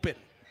open.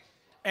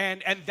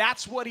 And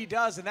that's what he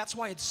does, and that's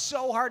why it's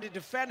so hard to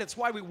defend. It's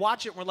why we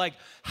watch it and we're like,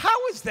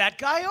 how is that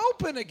guy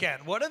open again?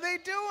 What are they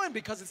doing?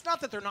 Because it's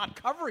not that they're not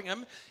covering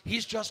him.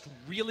 He's just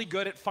really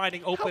good at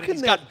finding open. How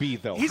can that be,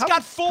 though? He's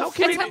got full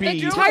freedom to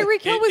do it.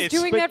 Tyreek Hill was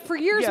doing that for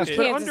years with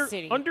but Kansas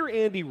City. Under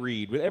Andy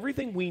Reid, with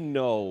everything we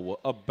know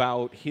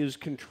about his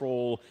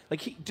control,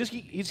 like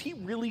is he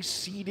really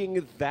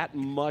ceding that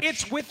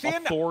much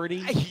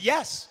authority?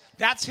 Yes.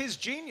 That's his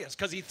genius,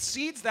 because he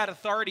cedes that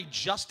authority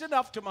just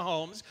enough to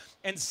Mahomes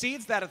and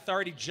cedes that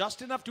authority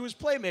just enough to his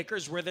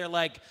playmakers where they're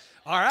like,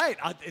 all right,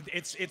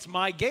 it's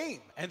my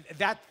game. And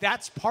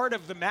that's part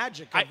of the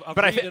magic of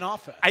Reid and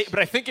offense. But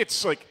I think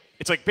it's like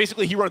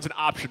basically he runs an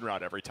option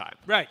route every time.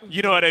 Right.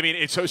 You know what I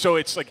mean? So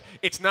it's like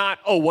it's not,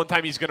 one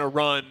time he's going to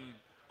run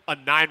a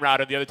 9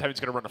 route and the other time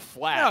he's going to run a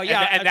flat. No,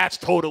 yeah, and that's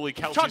totally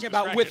Kelsey's talking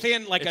about discretion.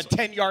 within like a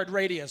 10-yard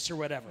radius or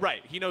whatever.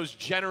 Right. He knows,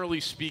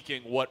 generally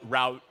speaking, what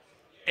route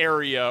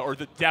area or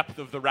the depth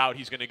of the route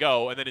he's going to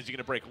go, and then is he going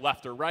to break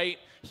left or right?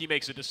 He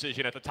makes a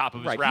decision at the top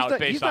of his route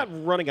he's not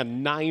running a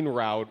 9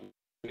 route.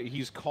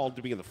 He's called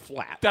to be in the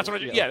flat. That's what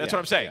what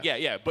I'm saying.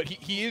 Yeah. But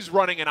he is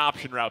running an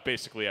option route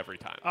basically every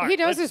time. He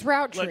knows his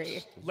route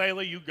tree.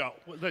 Layla, you go.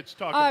 Let's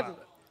talk about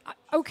it.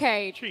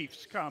 Okay.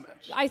 Chiefs,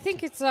 comments. I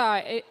think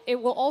it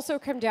will also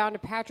come down to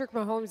Patrick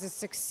Mahomes'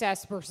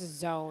 success versus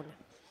zone.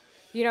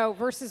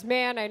 Versus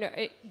man, I know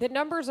the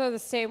numbers are the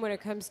same when it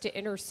comes to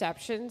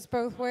interceptions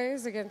both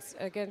ways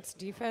against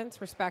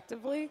defense,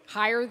 respectively.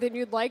 Higher than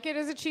you'd like it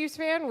as a Chiefs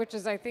fan, which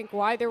is, I think,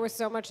 why there was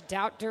so much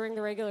doubt during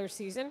the regular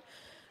season.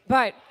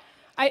 But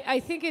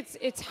I think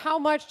it's how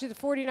much do the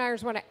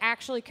 49ers want to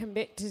actually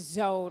commit to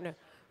zone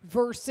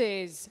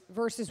versus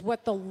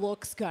what the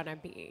look's gonna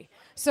be.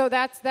 So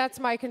that's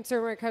my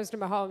concern when it comes to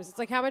Mahomes. It's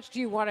like, how much do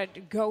you want to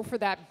go for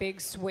that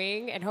big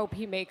swing and hope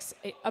he makes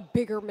a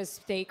bigger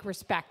mistake,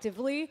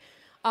 respectively,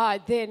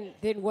 than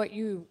what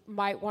you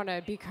might want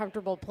to be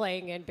comfortable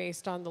playing in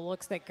based on the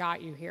looks that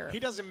got you here. He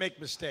doesn't make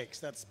mistakes.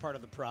 That's part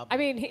of the problem. I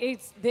mean,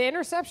 the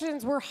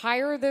interceptions were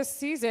higher this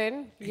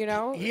season, He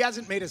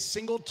hasn't made a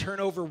single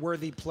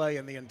turnover-worthy play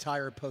in the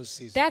entire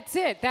postseason. That's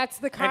it. That's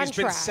the contrast.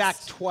 And he's been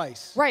sacked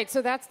twice. Right,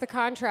 so that's the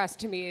contrast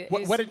to me.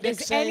 What did Nick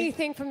say?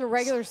 Anything from the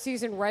regular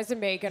season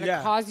resume going to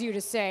cause you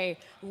to say,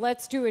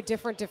 let's do a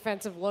different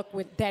defensive look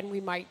than we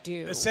might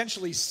do?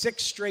 Essentially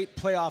 6 straight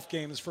playoff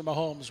games for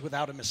Mahomes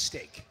without a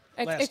mistake.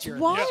 It's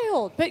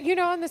wild. But,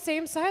 on the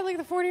same side, like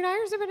the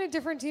 49ers have been a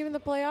different team in the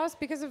playoffs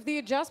because of the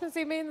adjustments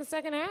they made in the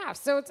second half.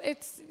 So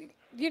it's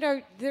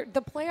the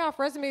playoff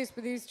resumes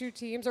for these two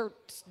teams are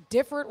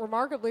different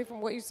remarkably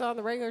from what you saw in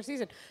the regular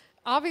season.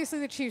 Obviously,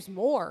 the Chiefs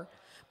more.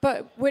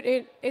 But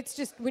it's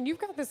just when you've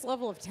got this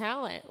level of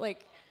talent,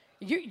 like,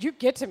 you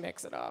get to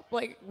mix it up.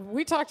 Like,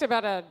 we talked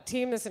about a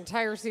team this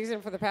entire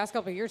season for the past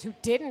couple of years who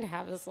didn't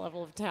have this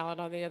level of talent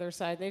on the other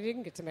side. They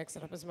didn't get to mix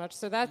it up as much.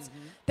 So that's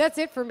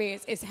it for me,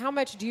 is how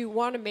much do you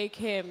want to make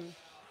him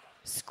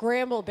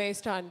scramble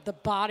based on the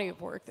body of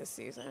work this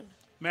season?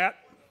 Matt?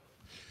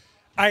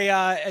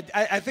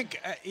 I think,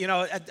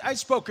 I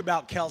spoke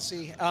about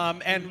Kelsey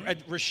and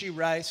Rashee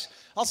Rice.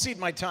 I'll cede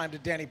my time to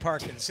Danny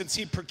Parkins since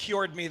he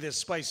procured me this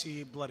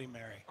spicy Bloody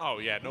Mary. Oh,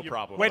 yeah, no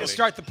problem. Way to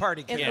start the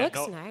party, kid. It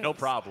looks nice. No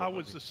problem. How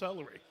was the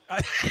celery?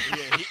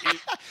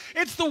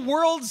 It's the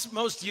world's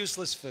most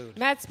useless food.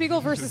 Matt Spiegel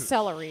versus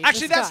celery.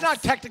 Actually, that's Discuss.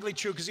 not technically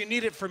true because you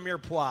need it for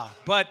mirepoix.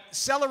 But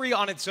celery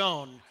on its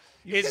own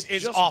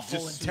is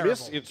awful and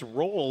terrible. Its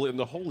role in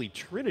the Holy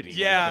Trinity.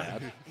 Yeah.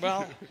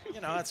 Well,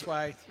 that's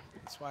why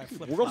I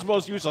flip. World's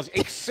most useless,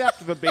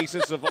 except the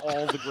basis of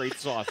all the great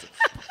sauces.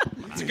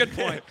 That's a good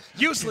point.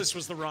 Useless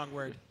was the wrong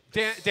word.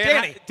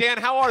 Dan,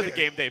 how are the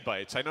game day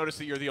bites? I noticed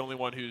that you're the only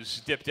one who's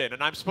dipped in.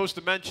 And I'm supposed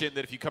to mention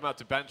that if you come out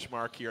to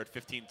Benchmark here at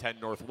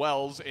 1510 North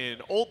Wells in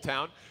Old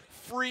Town,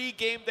 free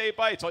game day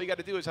bites. All you got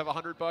to do is have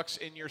 $100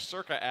 in your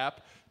Circa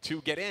app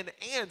to get in.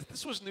 And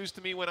this was news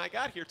to me when I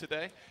got here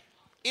today.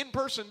 In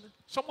person,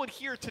 someone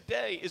here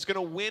today is going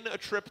to win a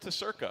trip to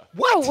Circa.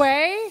 What? No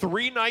way.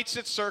 3 nights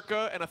at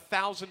Circa and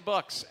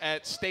 $1,000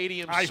 at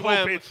Stadium I Swim.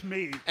 hope it's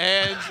me.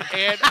 And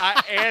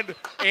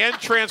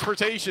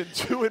transportation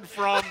to and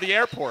from the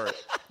airport.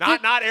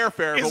 Not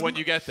airfare, but when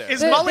you get there.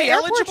 Is Mully the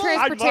airport eligible?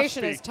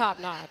 transportation is top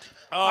notch.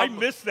 I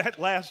missed that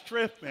last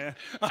trip, man.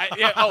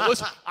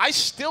 Listen, I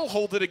still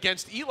hold it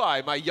against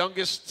Eli, my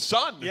youngest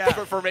son,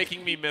 for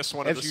making me miss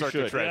one of the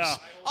Circa trips. Yeah.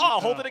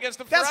 I'll hold it against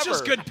him forever. That's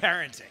just good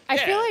parenting. I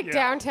feel like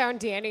Downtown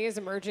Danny is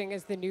emerging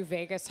as the new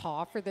Vegas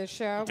Haw for this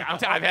show.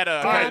 Downtown, I've had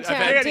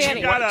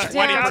Danny,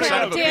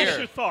 20% of a Give us beer.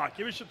 your thought.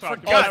 Give us your thought.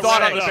 A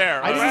thought on the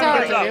bear. I didn't Sorry.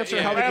 even get to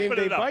answer how the Wrap game it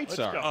day up. bites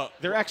Let's are. go.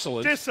 They're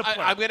excellent. Discipline.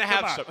 I'm going to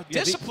have Come some. on.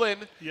 Discipline?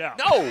 Yeah.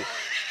 No.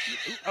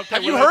 Okay,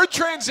 Have you well, heard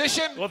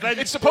transition? Well, then-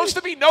 it's supposed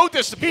to be no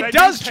discipline. He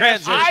does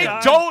transition.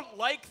 I don't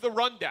like the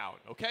rundown,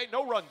 okay?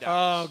 No rundown.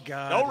 Oh,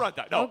 God. No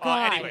rundown. No, Oh,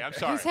 God. anyway, I'm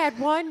sorry. He's had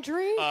one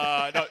drink.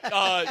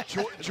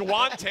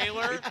 Juwan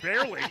Taylor.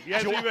 Barely. He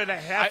hasn't even a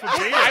half a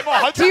beer. I'm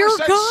 100% Dear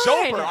God.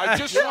 sober. I'm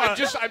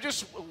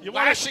just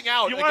lashing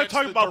out You want against to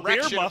talk the about beer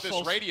direction of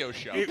muscles? this radio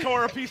show. He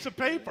tore a piece of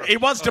paper. He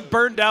wants to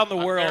burn down the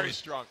world. Very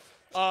strong.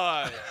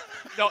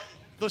 No,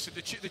 listen,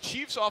 the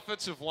Chiefs'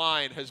 offensive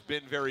line has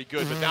been very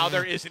good, but now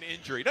there is an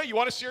injury. No, you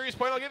want a serious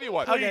point? I'll give you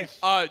one. Okay.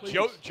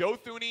 Joe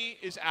Thuney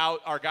is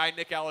out. Our guy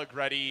Nick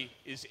Allegretti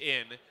is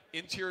in.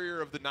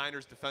 Interior of the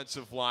Niners'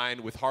 defensive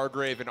line with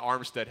Hargrave and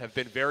Armstead have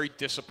been very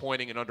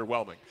disappointing and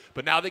underwhelming.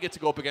 But now they get to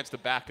go up against the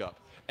backup.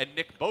 And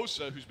Nick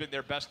Bosa, who's been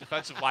their best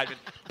defensive lineman,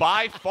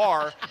 by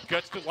far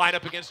gets to line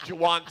up against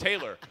Juwan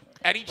Taylor.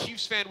 Any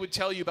Chiefs fan would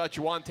tell you about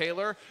Juwan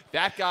Taylor,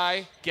 that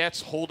guy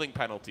gets holding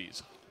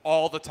penalties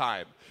all the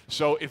time.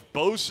 So if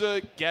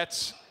Bosa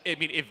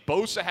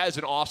has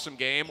an awesome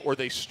game or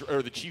the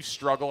Chiefs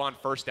struggle on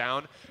first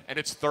down and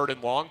it's 3rd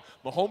and long,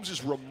 Mahomes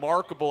is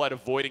remarkable at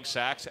avoiding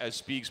sacks,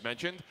 as Spiegs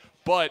mentioned,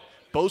 but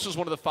Bosa's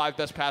one of the 5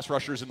 best pass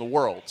rushers in the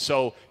world.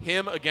 So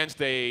him against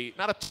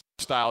not a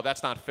style,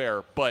 that's not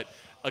fair, but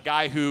a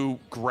guy who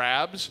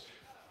grabs,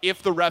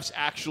 if the refs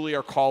actually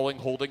are calling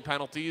holding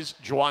penalties,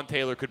 Juwan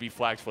Taylor could be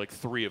flagged for like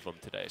 3 of them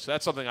today. So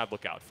that's something I'd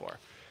look out for.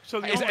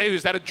 So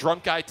is that a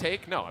drunk guy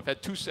take? No, I've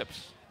had 2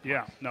 sips.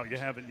 Yeah, no, you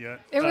haven't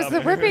yet. It was the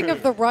ripping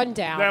of the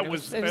rundown. That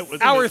was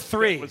hour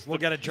 3. We'll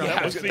get a drunk.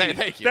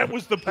 Thank you. That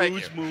was the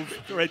booze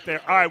move right there.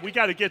 All right, we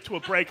got to get to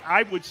a break.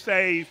 I would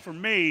say, for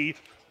me,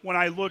 when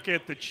I look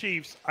at the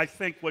Chiefs, I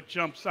think what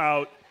jumps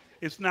out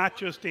is not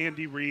just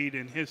Andy Reid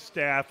and his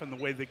staff and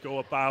the way they go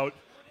about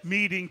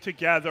meeting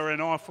together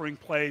and offering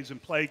plays and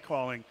play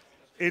calling.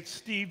 It's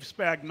Steve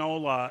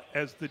Spagnuolo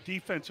as the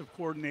defensive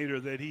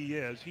coordinator that he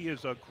is. He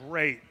is a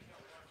great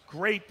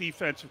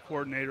defensive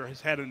coordinator,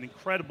 has had an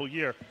incredible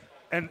year.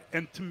 And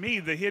to me,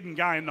 the hidden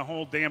guy in the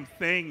whole damn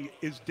thing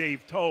is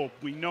Dave Tobe.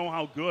 We know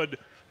how good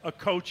a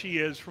coach he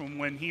is from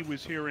when he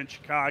was here in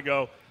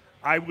Chicago.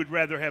 I would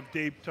rather have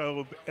Dave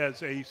Tobe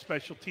as a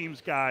special teams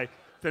guy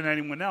than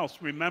anyone else.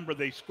 Remember,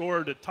 they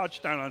scored a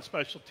touchdown on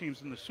special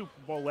teams in the Super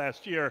Bowl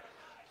last year.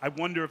 I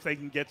wonder if they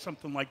can get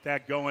something like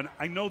that going.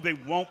 I know they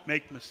won't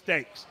make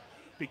mistakes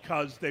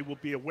because they will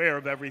be aware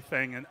of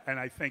everything, and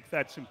I think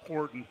that's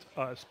important,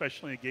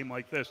 especially in a game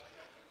like this.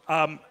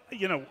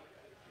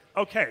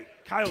 Okay,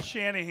 Kyle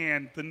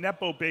Shanahan, the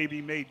Nepo baby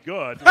made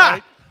good,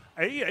 right?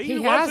 He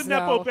was a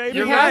Nepo baby.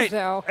 You're right,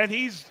 though. And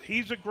he's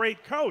a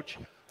great coach.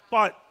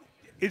 But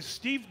is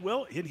Steve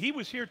Wilks, and he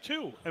was here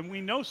too, and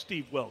we know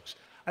Steve Wilks.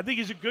 I think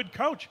he's a good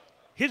coach.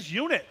 His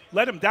unit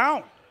let him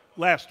down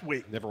last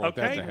week. Never want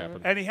that to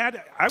happen.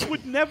 And I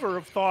would never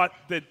have thought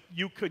that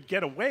you could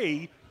get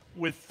away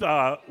with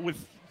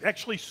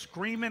actually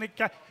screaming at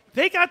guys.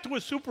 They got to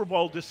a Super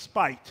Bowl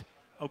despite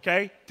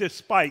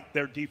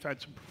their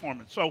defensive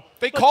performance. So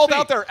they called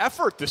out their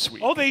effort this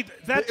week. Oh, it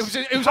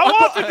was how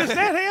often does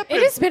that happen?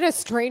 It has been a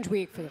strange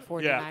week for the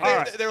 49ers.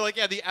 Yeah, they're like,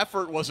 the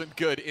effort wasn't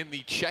good in the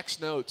checks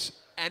notes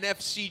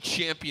NFC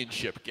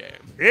Championship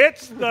game.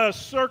 It's the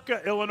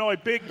Circa, Illinois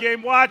Big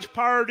Game Watch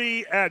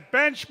Party at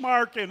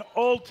Benchmark in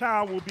Old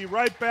Town. We'll be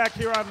right back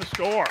here on The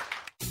Score.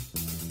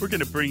 We're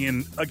going to bring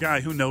in a guy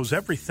who knows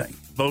everything,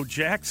 Bo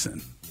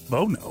Jackson.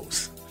 Bo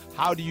knows.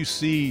 How do you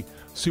see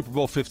Super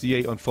Bowl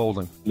 58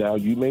 unfolding? Now,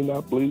 you may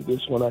not believe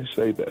this when I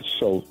say this,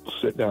 so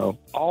sit down.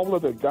 All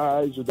of the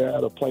guys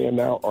that are playing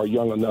now are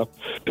young enough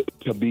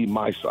to be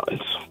my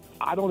sons.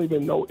 I don't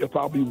even know if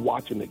I'll be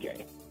watching the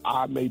game.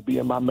 I may be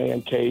in my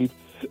man cave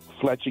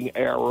fletching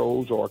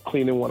arrows or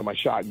cleaning one of my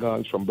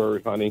shotguns from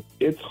bird hunting,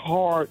 it's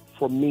hard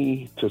for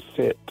me to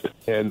sit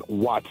and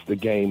watch the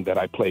game that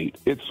I played.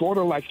 It's sort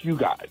of like you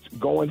guys,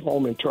 going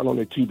home and turn on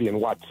the TV and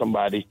watch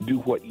somebody do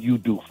what you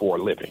do for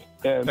a living.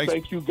 And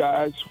thank you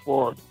guys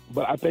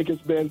but I think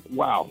it's been,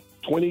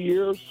 20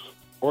 years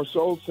or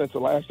so since the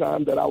last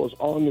time that I was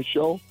on the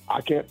show.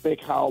 I can't think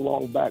how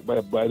long back, but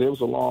it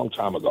was a long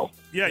time ago.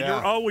 Yeah,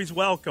 you're always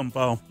welcome,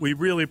 Bo. We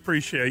really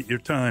appreciate your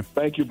time.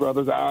 Thank you,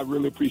 brothers. I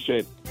really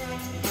appreciate it.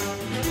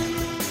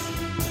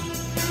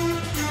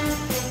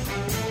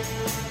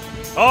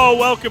 Oh,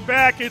 welcome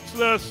back. It's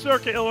the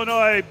Circa,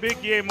 Illinois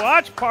Big Game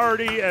Watch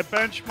Party at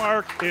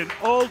Benchmark in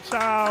Old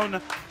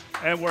Town,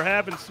 and we're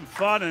having some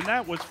fun, and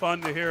that was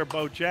fun to hear.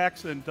 Bo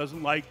Jackson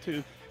doesn't like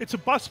to. It's a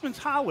busman's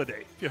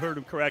holiday, if you heard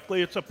him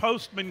correctly. It's a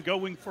postman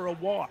going for a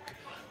walk,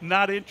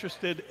 not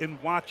interested in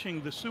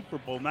watching the Super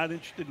Bowl, not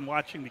interested in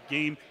watching the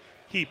game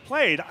he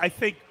played. I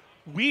think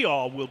we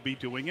all will be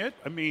doing it.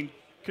 I mean,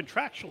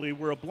 contractually,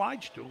 we're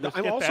obliged to. Let's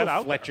I'm get also that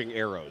out fletching there.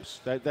 arrows.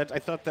 I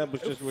thought that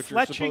was just what you're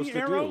Fletching supposed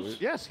arrows? to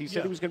do. Yes, he said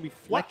Yeah. he was going to be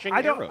Well, fletching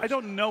arrows. arrows. I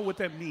don't know what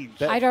that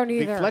means. I don't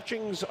either. The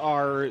fletchings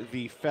are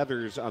the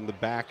feathers on the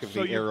back of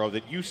So the you- arrow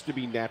that used to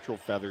be natural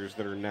feathers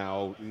that are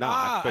now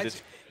not. But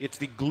it's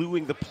the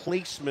gluing, the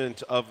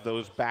placement of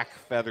those back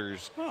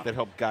feathers that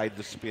help guide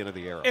the spin of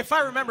the arrow. If I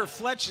remember,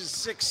 Fletch is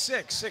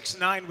 6'6",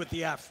 6'9" with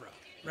the afro,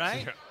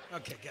 right?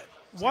 Okay, good.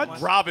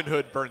 What? Robin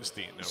Hood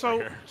Bernstein over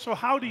here. So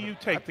how do you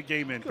take the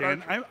game in,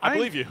 Dan? I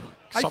believe you.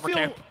 Summer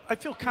camp. I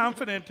feel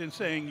confident in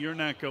saying you're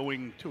not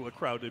going to a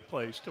crowded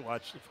place to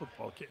watch the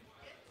football game.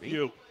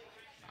 You.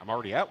 I'm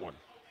already at one.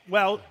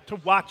 Well, to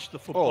watch the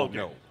football game.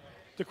 No.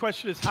 The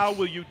question is, how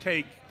will you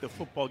take the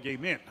football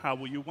game in? How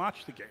will you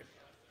watch the game?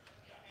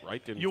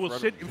 Right in You will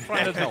front sit of in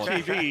front of the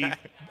TV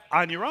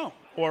on your own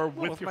or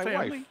with your my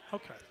family? wife.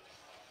 Okay.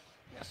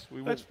 Yes,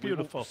 That's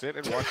beautiful. We will sit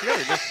and watch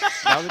together.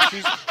 Now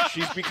that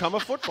she's become a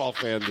football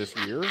fan this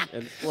year,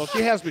 and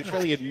she has been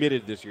really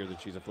admitted this year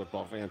that she's a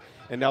football fan,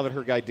 and now that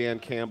her guy Dan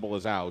Campbell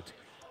is out,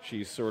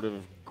 she's sort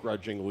of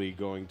grudgingly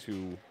going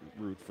to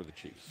root for the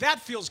Chiefs.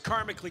 That feels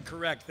karmically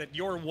correct that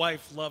your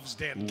wife loves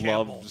Dan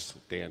Campbell. Loves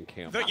Dan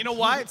Campbell. You know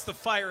why? It's the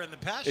fire and the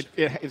passion.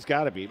 It's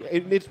got to be.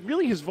 It's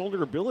really his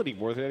vulnerability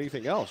more than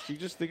anything else. She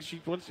just thinks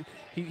he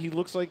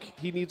looks like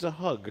he needs a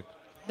hug.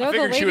 No, I the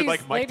figured she would ladies,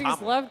 like Mike ladies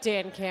Tomlin. love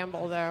Dan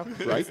Campbell, though.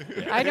 Right?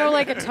 I know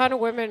like a ton of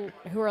women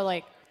who are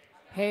like,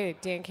 hey,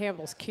 Dan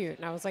Campbell's cute.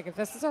 And I was like, if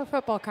this is our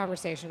football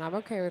conversation, I'm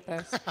okay with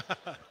this.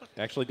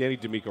 Actually, Danny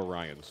D'Amico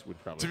Ryans would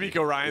probably be.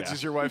 D'Amico Ryans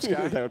is your wife's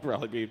guy? That would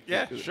probably be.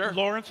 Yeah, sure.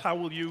 Lawrence, how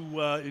will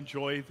you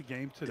enjoy the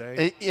game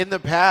today? In the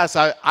past,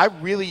 I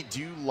really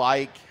do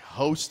like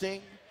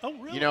hosting. Oh,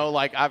 really? You know,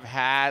 like I've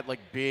had like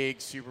big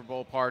Super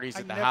Bowl parties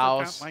at the never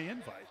house. got my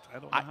invite. I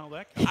don't know how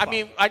that came I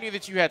mean, I knew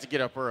that you had to get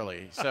up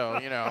early, so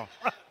you know,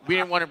 we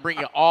didn't want to bring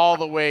you all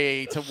the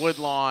way to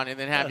Woodlawn and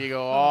then have you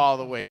go all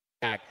the way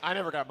back. I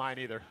never got mine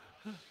either.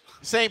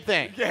 Same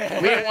thing. We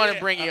didn't want to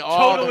bring you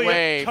all the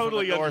way from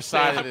the north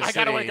side of the city.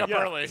 I gotta wake up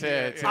early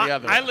to the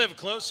other. I live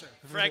closer,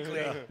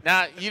 frankly.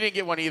 Nah, you didn't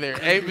get one either.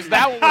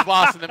 That one was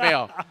lost in the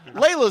mail.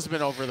 Layla's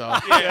been over though.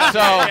 So,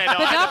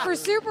 But not for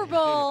Super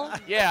Bowl.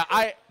 yeah,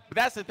 but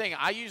that's the thing.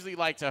 I usually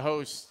like to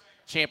host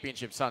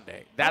Championship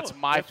Sunday. That's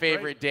my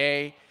favorite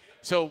day.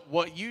 So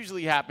what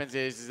usually happens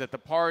is that the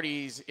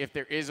parties, if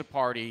there is a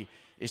party,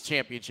 is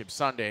Championship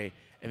Sunday,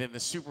 and then the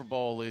Super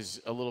Bowl is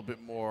a little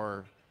bit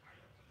more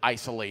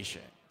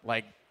isolation.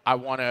 Like, I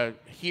want to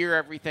hear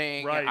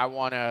everything. Right. I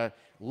want to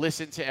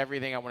listen to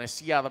everything. I want to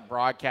see how the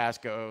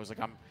broadcast goes. Like,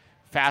 I'm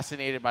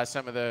fascinated by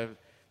some of the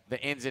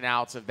ins and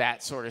outs of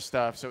that sort of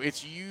stuff. So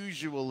it's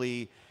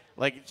usually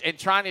like, and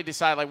trying to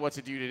decide like what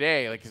to do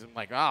today. Like, cause I'm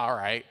like, oh, all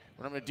right,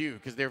 what I'm gonna do?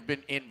 Because there have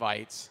been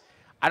invites.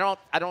 I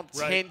don't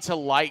tend to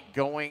like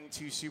going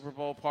to Super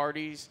Bowl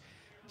parties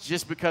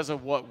just because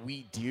of what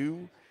we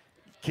do.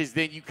 Because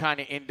then you kind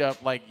of end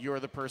up like you're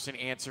the person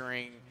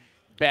answering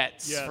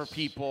bets for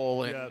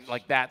people and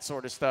like that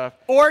sort of stuff.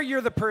 Or you're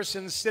the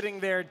person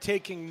sitting there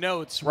taking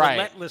notes Right.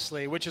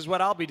 relentlessly, which is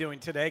what I'll be doing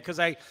today, because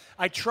I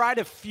try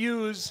to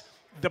fuse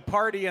the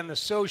party and the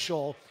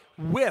social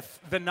with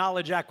the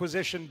knowledge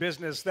acquisition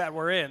business that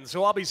we're in.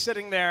 So I'll be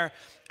sitting there.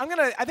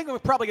 I think I'm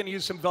probably going to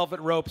use some velvet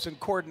ropes and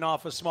cordon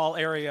off a small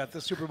area at the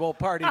Super Bowl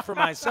party for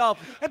myself.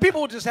 And people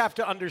will just have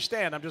to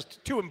understand I'm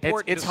just too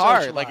important It's to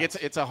hard. socialize. Like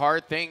it's a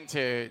hard thing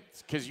to,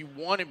 because you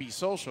want to be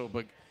social,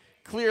 but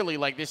clearly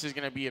like this is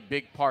going to be a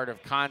big part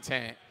of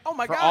content for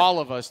God. all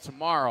of us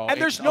tomorrow. And in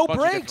there's a no bunch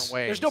of different breaks.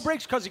 ways. There's no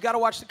breaks because you got to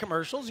watch the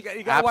commercials. You got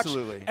to watch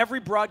Absolutely.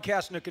 every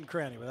broadcast nook and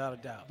cranny, without a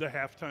doubt. The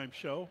halftime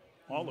show,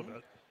 all of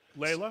it.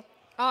 Layla?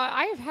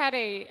 I've had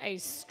a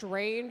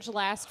strange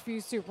last few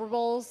Super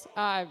Bowls.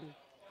 I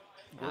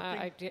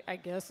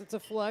guess it's a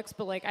flux,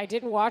 but like I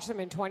didn't watch them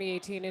in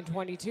 2018 and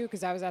 22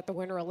 because I was at the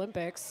Winter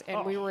Olympics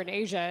and we were in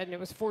Asia and it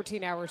was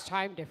 14 hours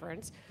time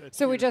difference.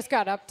 So we just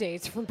got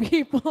updates from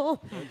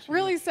people.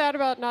 Really sad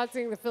about not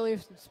seeing the Philly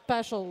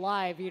special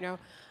live, you know.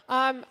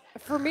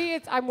 For me,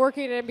 I'm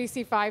working at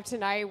NBC5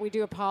 tonight. We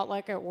do a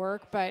potluck at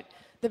work, but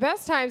The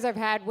best times I've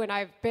had when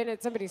I've been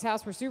at somebody's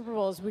house for Super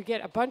Bowls, we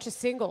get a bunch of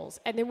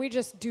singles, and then we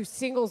just do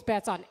singles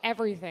bets on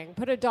everything.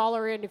 Put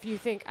 $1 in if you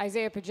think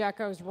Isaiah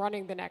Pacheco is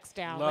running the next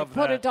down.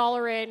 Put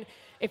 $1 in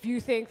if you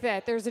think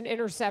that there's an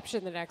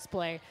interception the next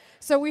play.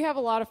 So we have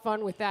a lot of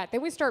fun with that.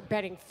 Then we start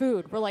betting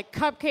food. We're like,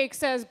 cupcake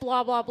says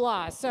blah, blah,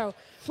 blah. So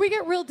we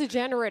get real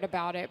degenerate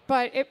about it,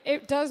 but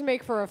it does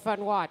make for a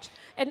fun watch.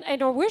 And I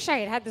wish I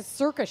had the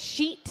Circa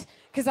sheet,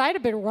 because I'd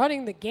have been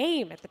running the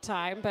game at the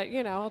time, but,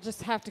 I'll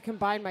just have to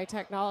combine my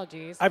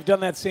technologies. I've done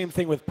that same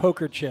thing with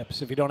poker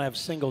chips. If you don't have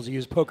singles, you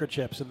use poker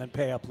chips and then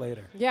pay up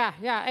later. Yeah.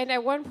 And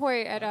at one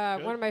point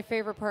at one of my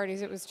favorite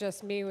parties, it was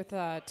just me with 2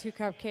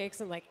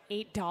 cupcakes and like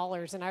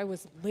 $8, and I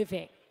was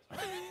living.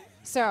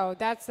 So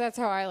that's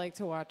how I like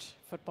to watch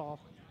football.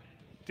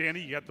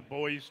 Danny, you got the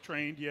boys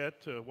trained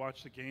yet to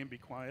watch the game? Be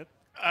quiet.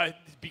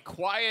 Be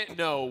quiet.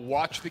 No,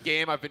 watch the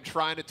game. I've been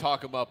trying to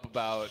talk them up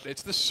about.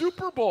 It's the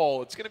Super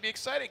Bowl. It's going to be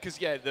exciting because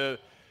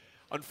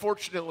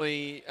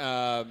unfortunately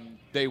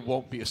they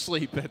won't be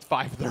asleep at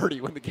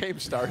 5:30 when the game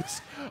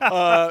starts.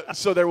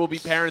 So there will be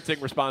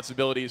parenting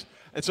responsibilities.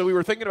 And so we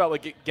were thinking about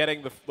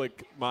getting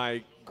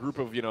my group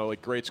of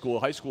grade school,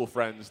 high school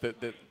friends that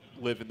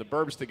live in the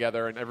burbs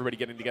together, and everybody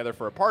getting together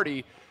for a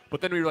party.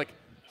 But then we were like,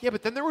 yeah,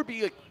 but then there would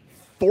be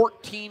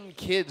 14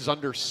 kids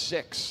under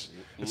 6.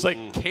 It's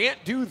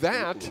can't do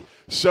that.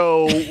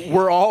 So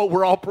we're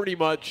all pretty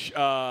much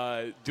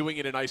doing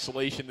it in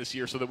isolation this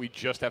year so that we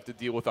just have to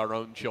deal with our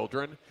own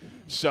children.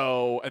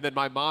 So, and then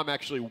my mom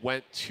actually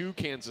went to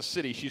Kansas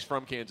City. She's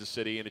from Kansas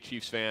City and a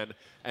Chiefs fan.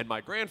 And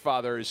my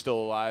grandfather is still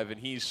alive, and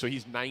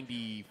he's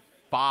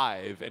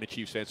 95 and a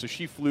Chiefs fan. So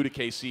she flew to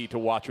KC to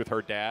watch with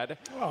her dad.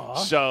 Aww.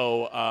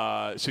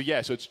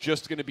 So it's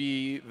just going to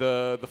be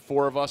the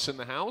 4 of us in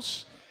the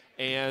house.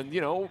 And,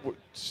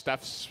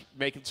 Steph's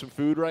making some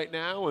food right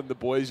now, and the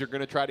boys are going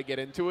to try to get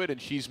into it, and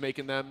she's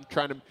making them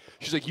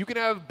she's like, you can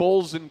have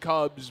Bulls and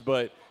Cubs,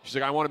 but she's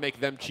like, I want to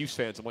make them Chiefs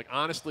fans. I'm like,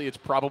 honestly, it's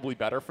probably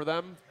better for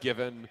them,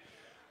 given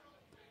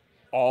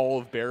all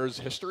of Bears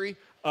history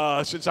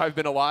since I've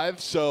been alive.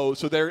 So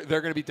they're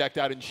going to be decked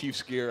out in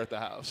Chiefs gear at the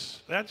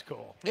house. That's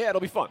cool. Yeah, it'll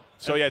be fun.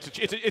 So yeah, it's a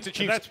Chiefs.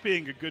 And that's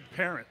being a good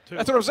parent too.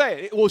 That's what I'm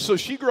saying. Well, so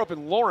she grew up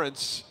in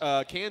Lawrence,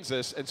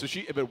 Kansas, and so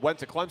she went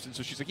to Clemson.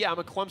 So she's like, yeah, I'm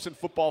a Clemson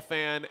football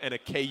fan and a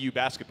KU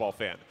basketball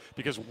fan,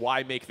 because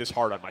why make this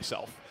hard on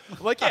myself?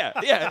 I'm like,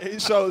 yeah.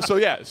 So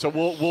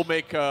we'll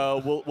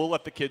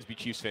let the kids be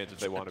Chiefs fans if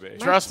they want to be.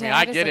 Trust me,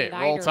 I get it.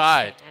 Roll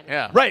Tide.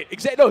 Yeah. Right.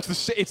 Exactly. No,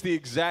 it's the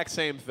exact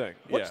same thing.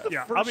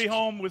 I'll be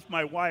home with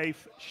my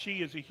wife.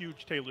 She is a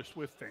huge Taylor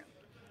Swift fan.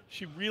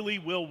 She really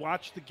will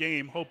watch the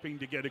game, hoping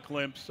to get a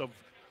glimpse of.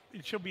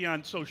 She'll be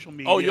on social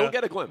media. Oh, you'll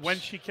get a glimpse when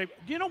she came.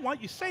 You know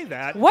what? You say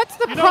that. What's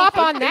the prop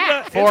on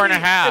that?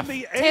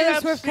 4.5. Taylor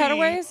Swift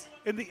cutaways.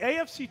 In the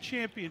AFC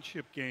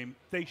Championship game,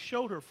 they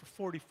showed her for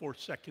 44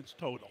 seconds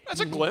total. That's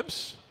a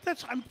glimpse.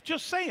 I'm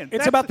just saying.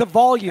 It's about the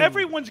volume.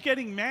 Everyone's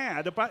getting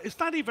mad about. It's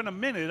not even a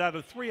minute out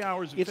of 3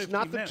 hours and 50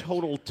 minutes. It's not the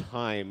total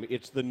time.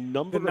 It's the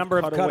number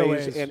of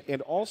cutaways.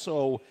 And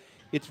also,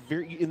 it's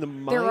very in the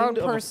mind their own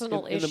of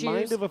personal in the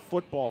mind of a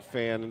football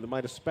fan, and the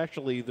mind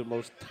especially the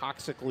most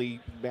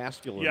toxically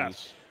masculine.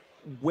 Yes.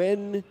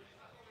 When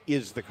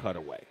is the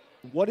cutaway?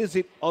 What is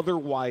it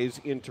otherwise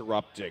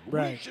interrupting?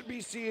 Right. We should be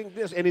seeing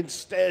this, and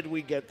instead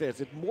we get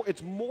this.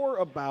 It's more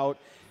about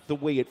the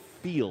way it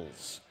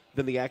feels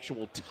than the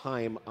actual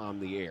time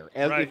on the air.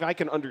 And if I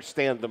can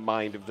understand the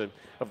mind of the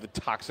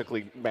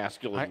toxically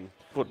masculine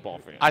football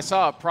fan. I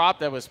saw a prop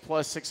that was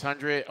plus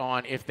 600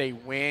 on if they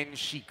win,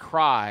 she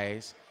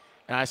cries.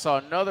 And I saw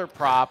another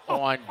prop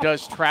on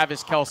does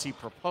Travis Kelce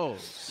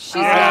propose? She's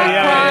not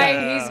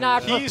crying. He's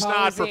not proposing. He's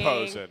not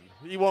proposing.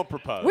 He won't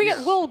propose.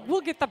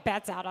 We'll get the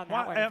bets out on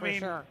that one for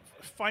sure.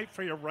 Fight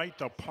for your right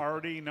to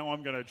party. No,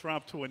 I'm going to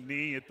drop to a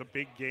knee at the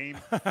big game.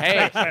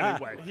 Hey,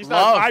 anyway, he's in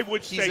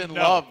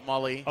no. love,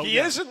 Mully. He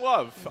is in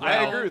love. Well,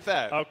 I agree with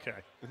that. Okay.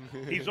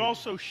 He's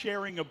also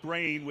sharing a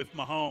brain with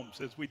Mahomes,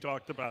 as we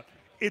talked about.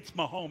 It's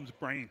Mahomes'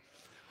 brain.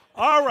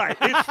 All right,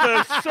 it's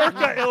the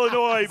Circa,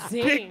 Illinois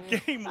big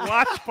game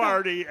watch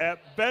party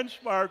at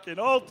Benchmark in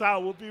Old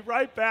Town. We'll be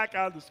right back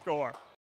on The Score.